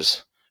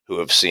thinkers who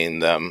have seen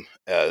them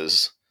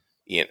as,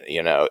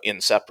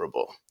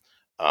 inseparable,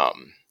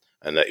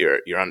 and that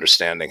your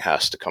understanding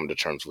has to come to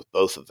terms with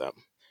both of them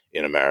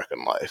in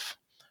American life.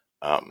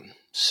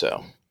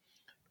 So.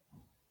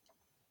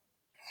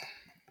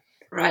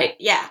 Right.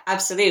 Yeah,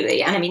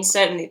 absolutely. And I mean,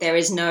 certainly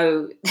there's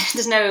no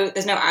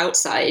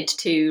outside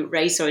to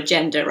race or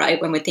gender,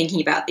 right, when we're thinking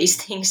about these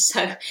things.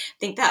 So I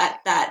think that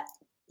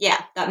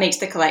makes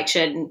the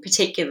collection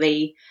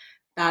particularly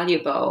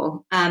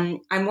valuable.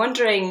 I'm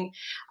wondering,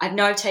 I've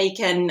now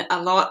taken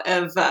a lot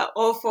of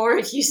all four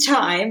of you's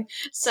time.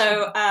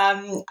 So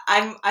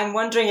I'm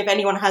wondering if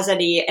anyone has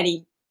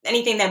anything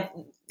that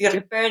you've got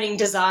a burning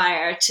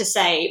desire to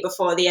say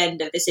before the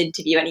end of this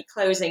interview, any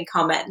closing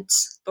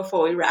comments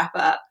before we wrap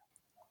up.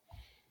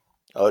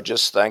 Oh,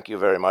 just thank you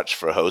very much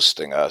for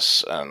hosting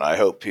us, and I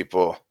hope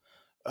people,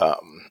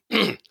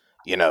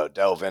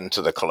 delve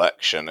into the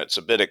collection. It's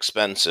a bit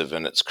expensive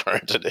in its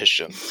current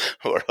edition.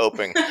 We're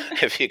hoping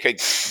if you could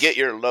get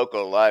your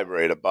local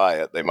library to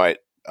buy it, they might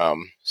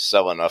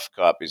sell enough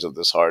copies of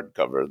this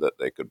hardcover that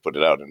they could put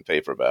it out in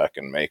paperback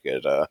and make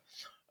it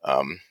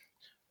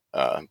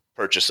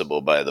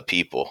purchasable by the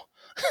people.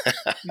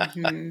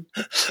 Mm-hmm.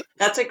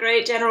 That's a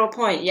great general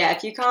point. Yeah,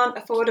 if you can't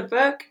afford a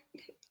book,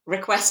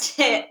 request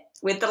it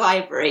with the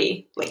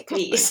library,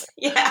 please.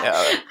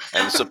 Yeah.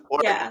 And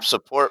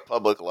support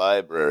public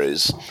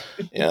libraries.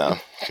 Yeah.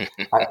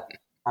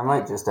 I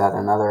might just add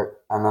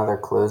another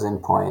closing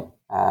point.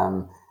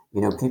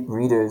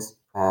 Readers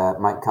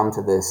might come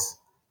to this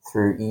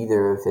through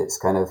either of its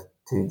kind of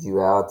two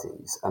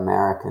dualities,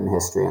 American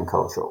history and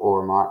culture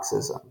or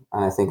Marxism.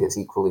 And I think it's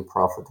equally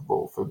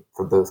profitable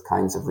for both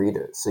kinds of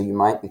readers. So you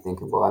might be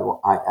thinking, well,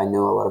 I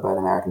know a lot about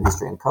American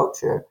history and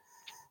culture.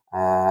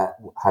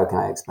 How can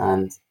I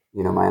expand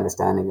my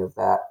understanding of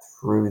that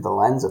through the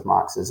lens of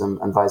Marxism,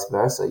 and vice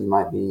versa? You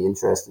might be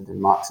interested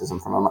in Marxism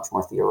from a much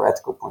more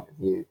theoretical point of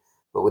view,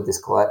 but with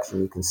this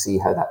collection, you can see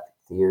how that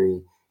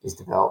theory is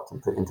developed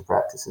and put into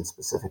practice in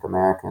specific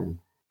American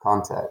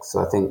context. So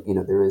I think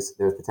there's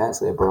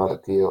potentially a broad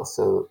appeal.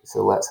 So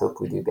let's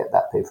hope we do get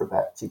that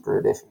paperback, cheaper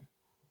edition.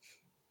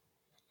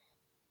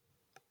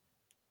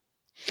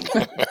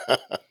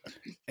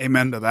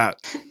 Amen to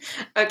that.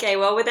 Okay,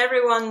 well, with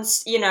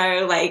everyone's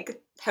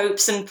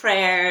hopes and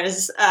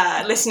prayers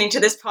listening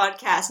to this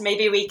podcast,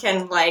 maybe we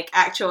can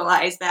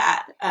actualize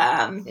that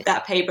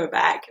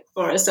paperback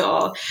for us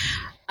all.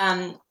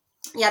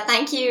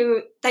 Thank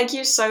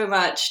you so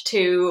much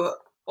to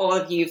all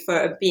of you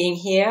for being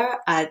here.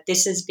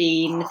 This has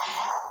been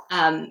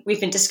we've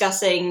been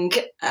discussing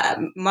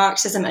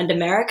Marxism and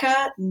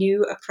America,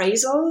 New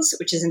Appraisals,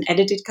 which is an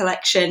edited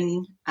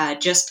collection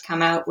just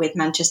come out with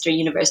Manchester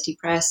University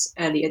Press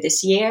earlier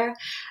this year.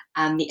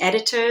 The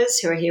editors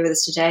who are here with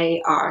us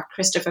today are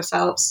Christopher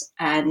Phelps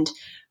and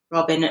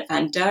Robin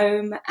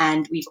Vandome,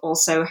 and we've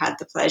also had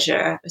the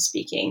pleasure of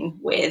speaking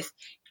with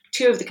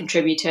two of the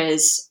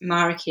contributors,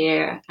 Mara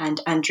Keir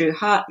and Andrew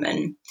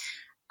Hartman.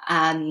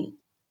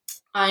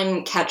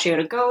 I'm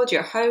Catriona Gold,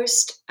 your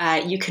host.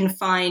 You can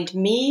find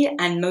me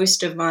and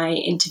most of my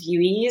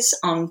interviewees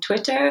on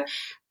Twitter,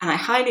 and I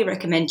highly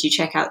recommend you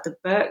check out the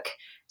book.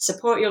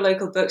 Support your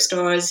local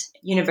bookstores,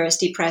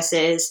 university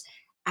presses,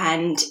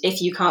 and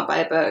if you can't buy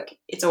a book,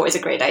 it's always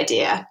a great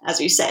idea, as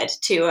we said,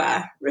 to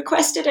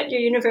request it at your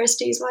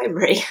university's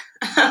library.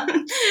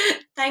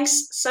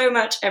 Thanks so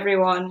much,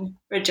 everyone,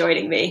 for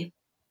joining me.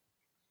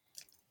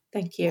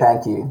 Thank you.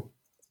 Thank you.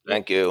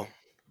 Thank you.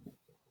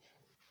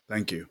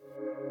 Thank you.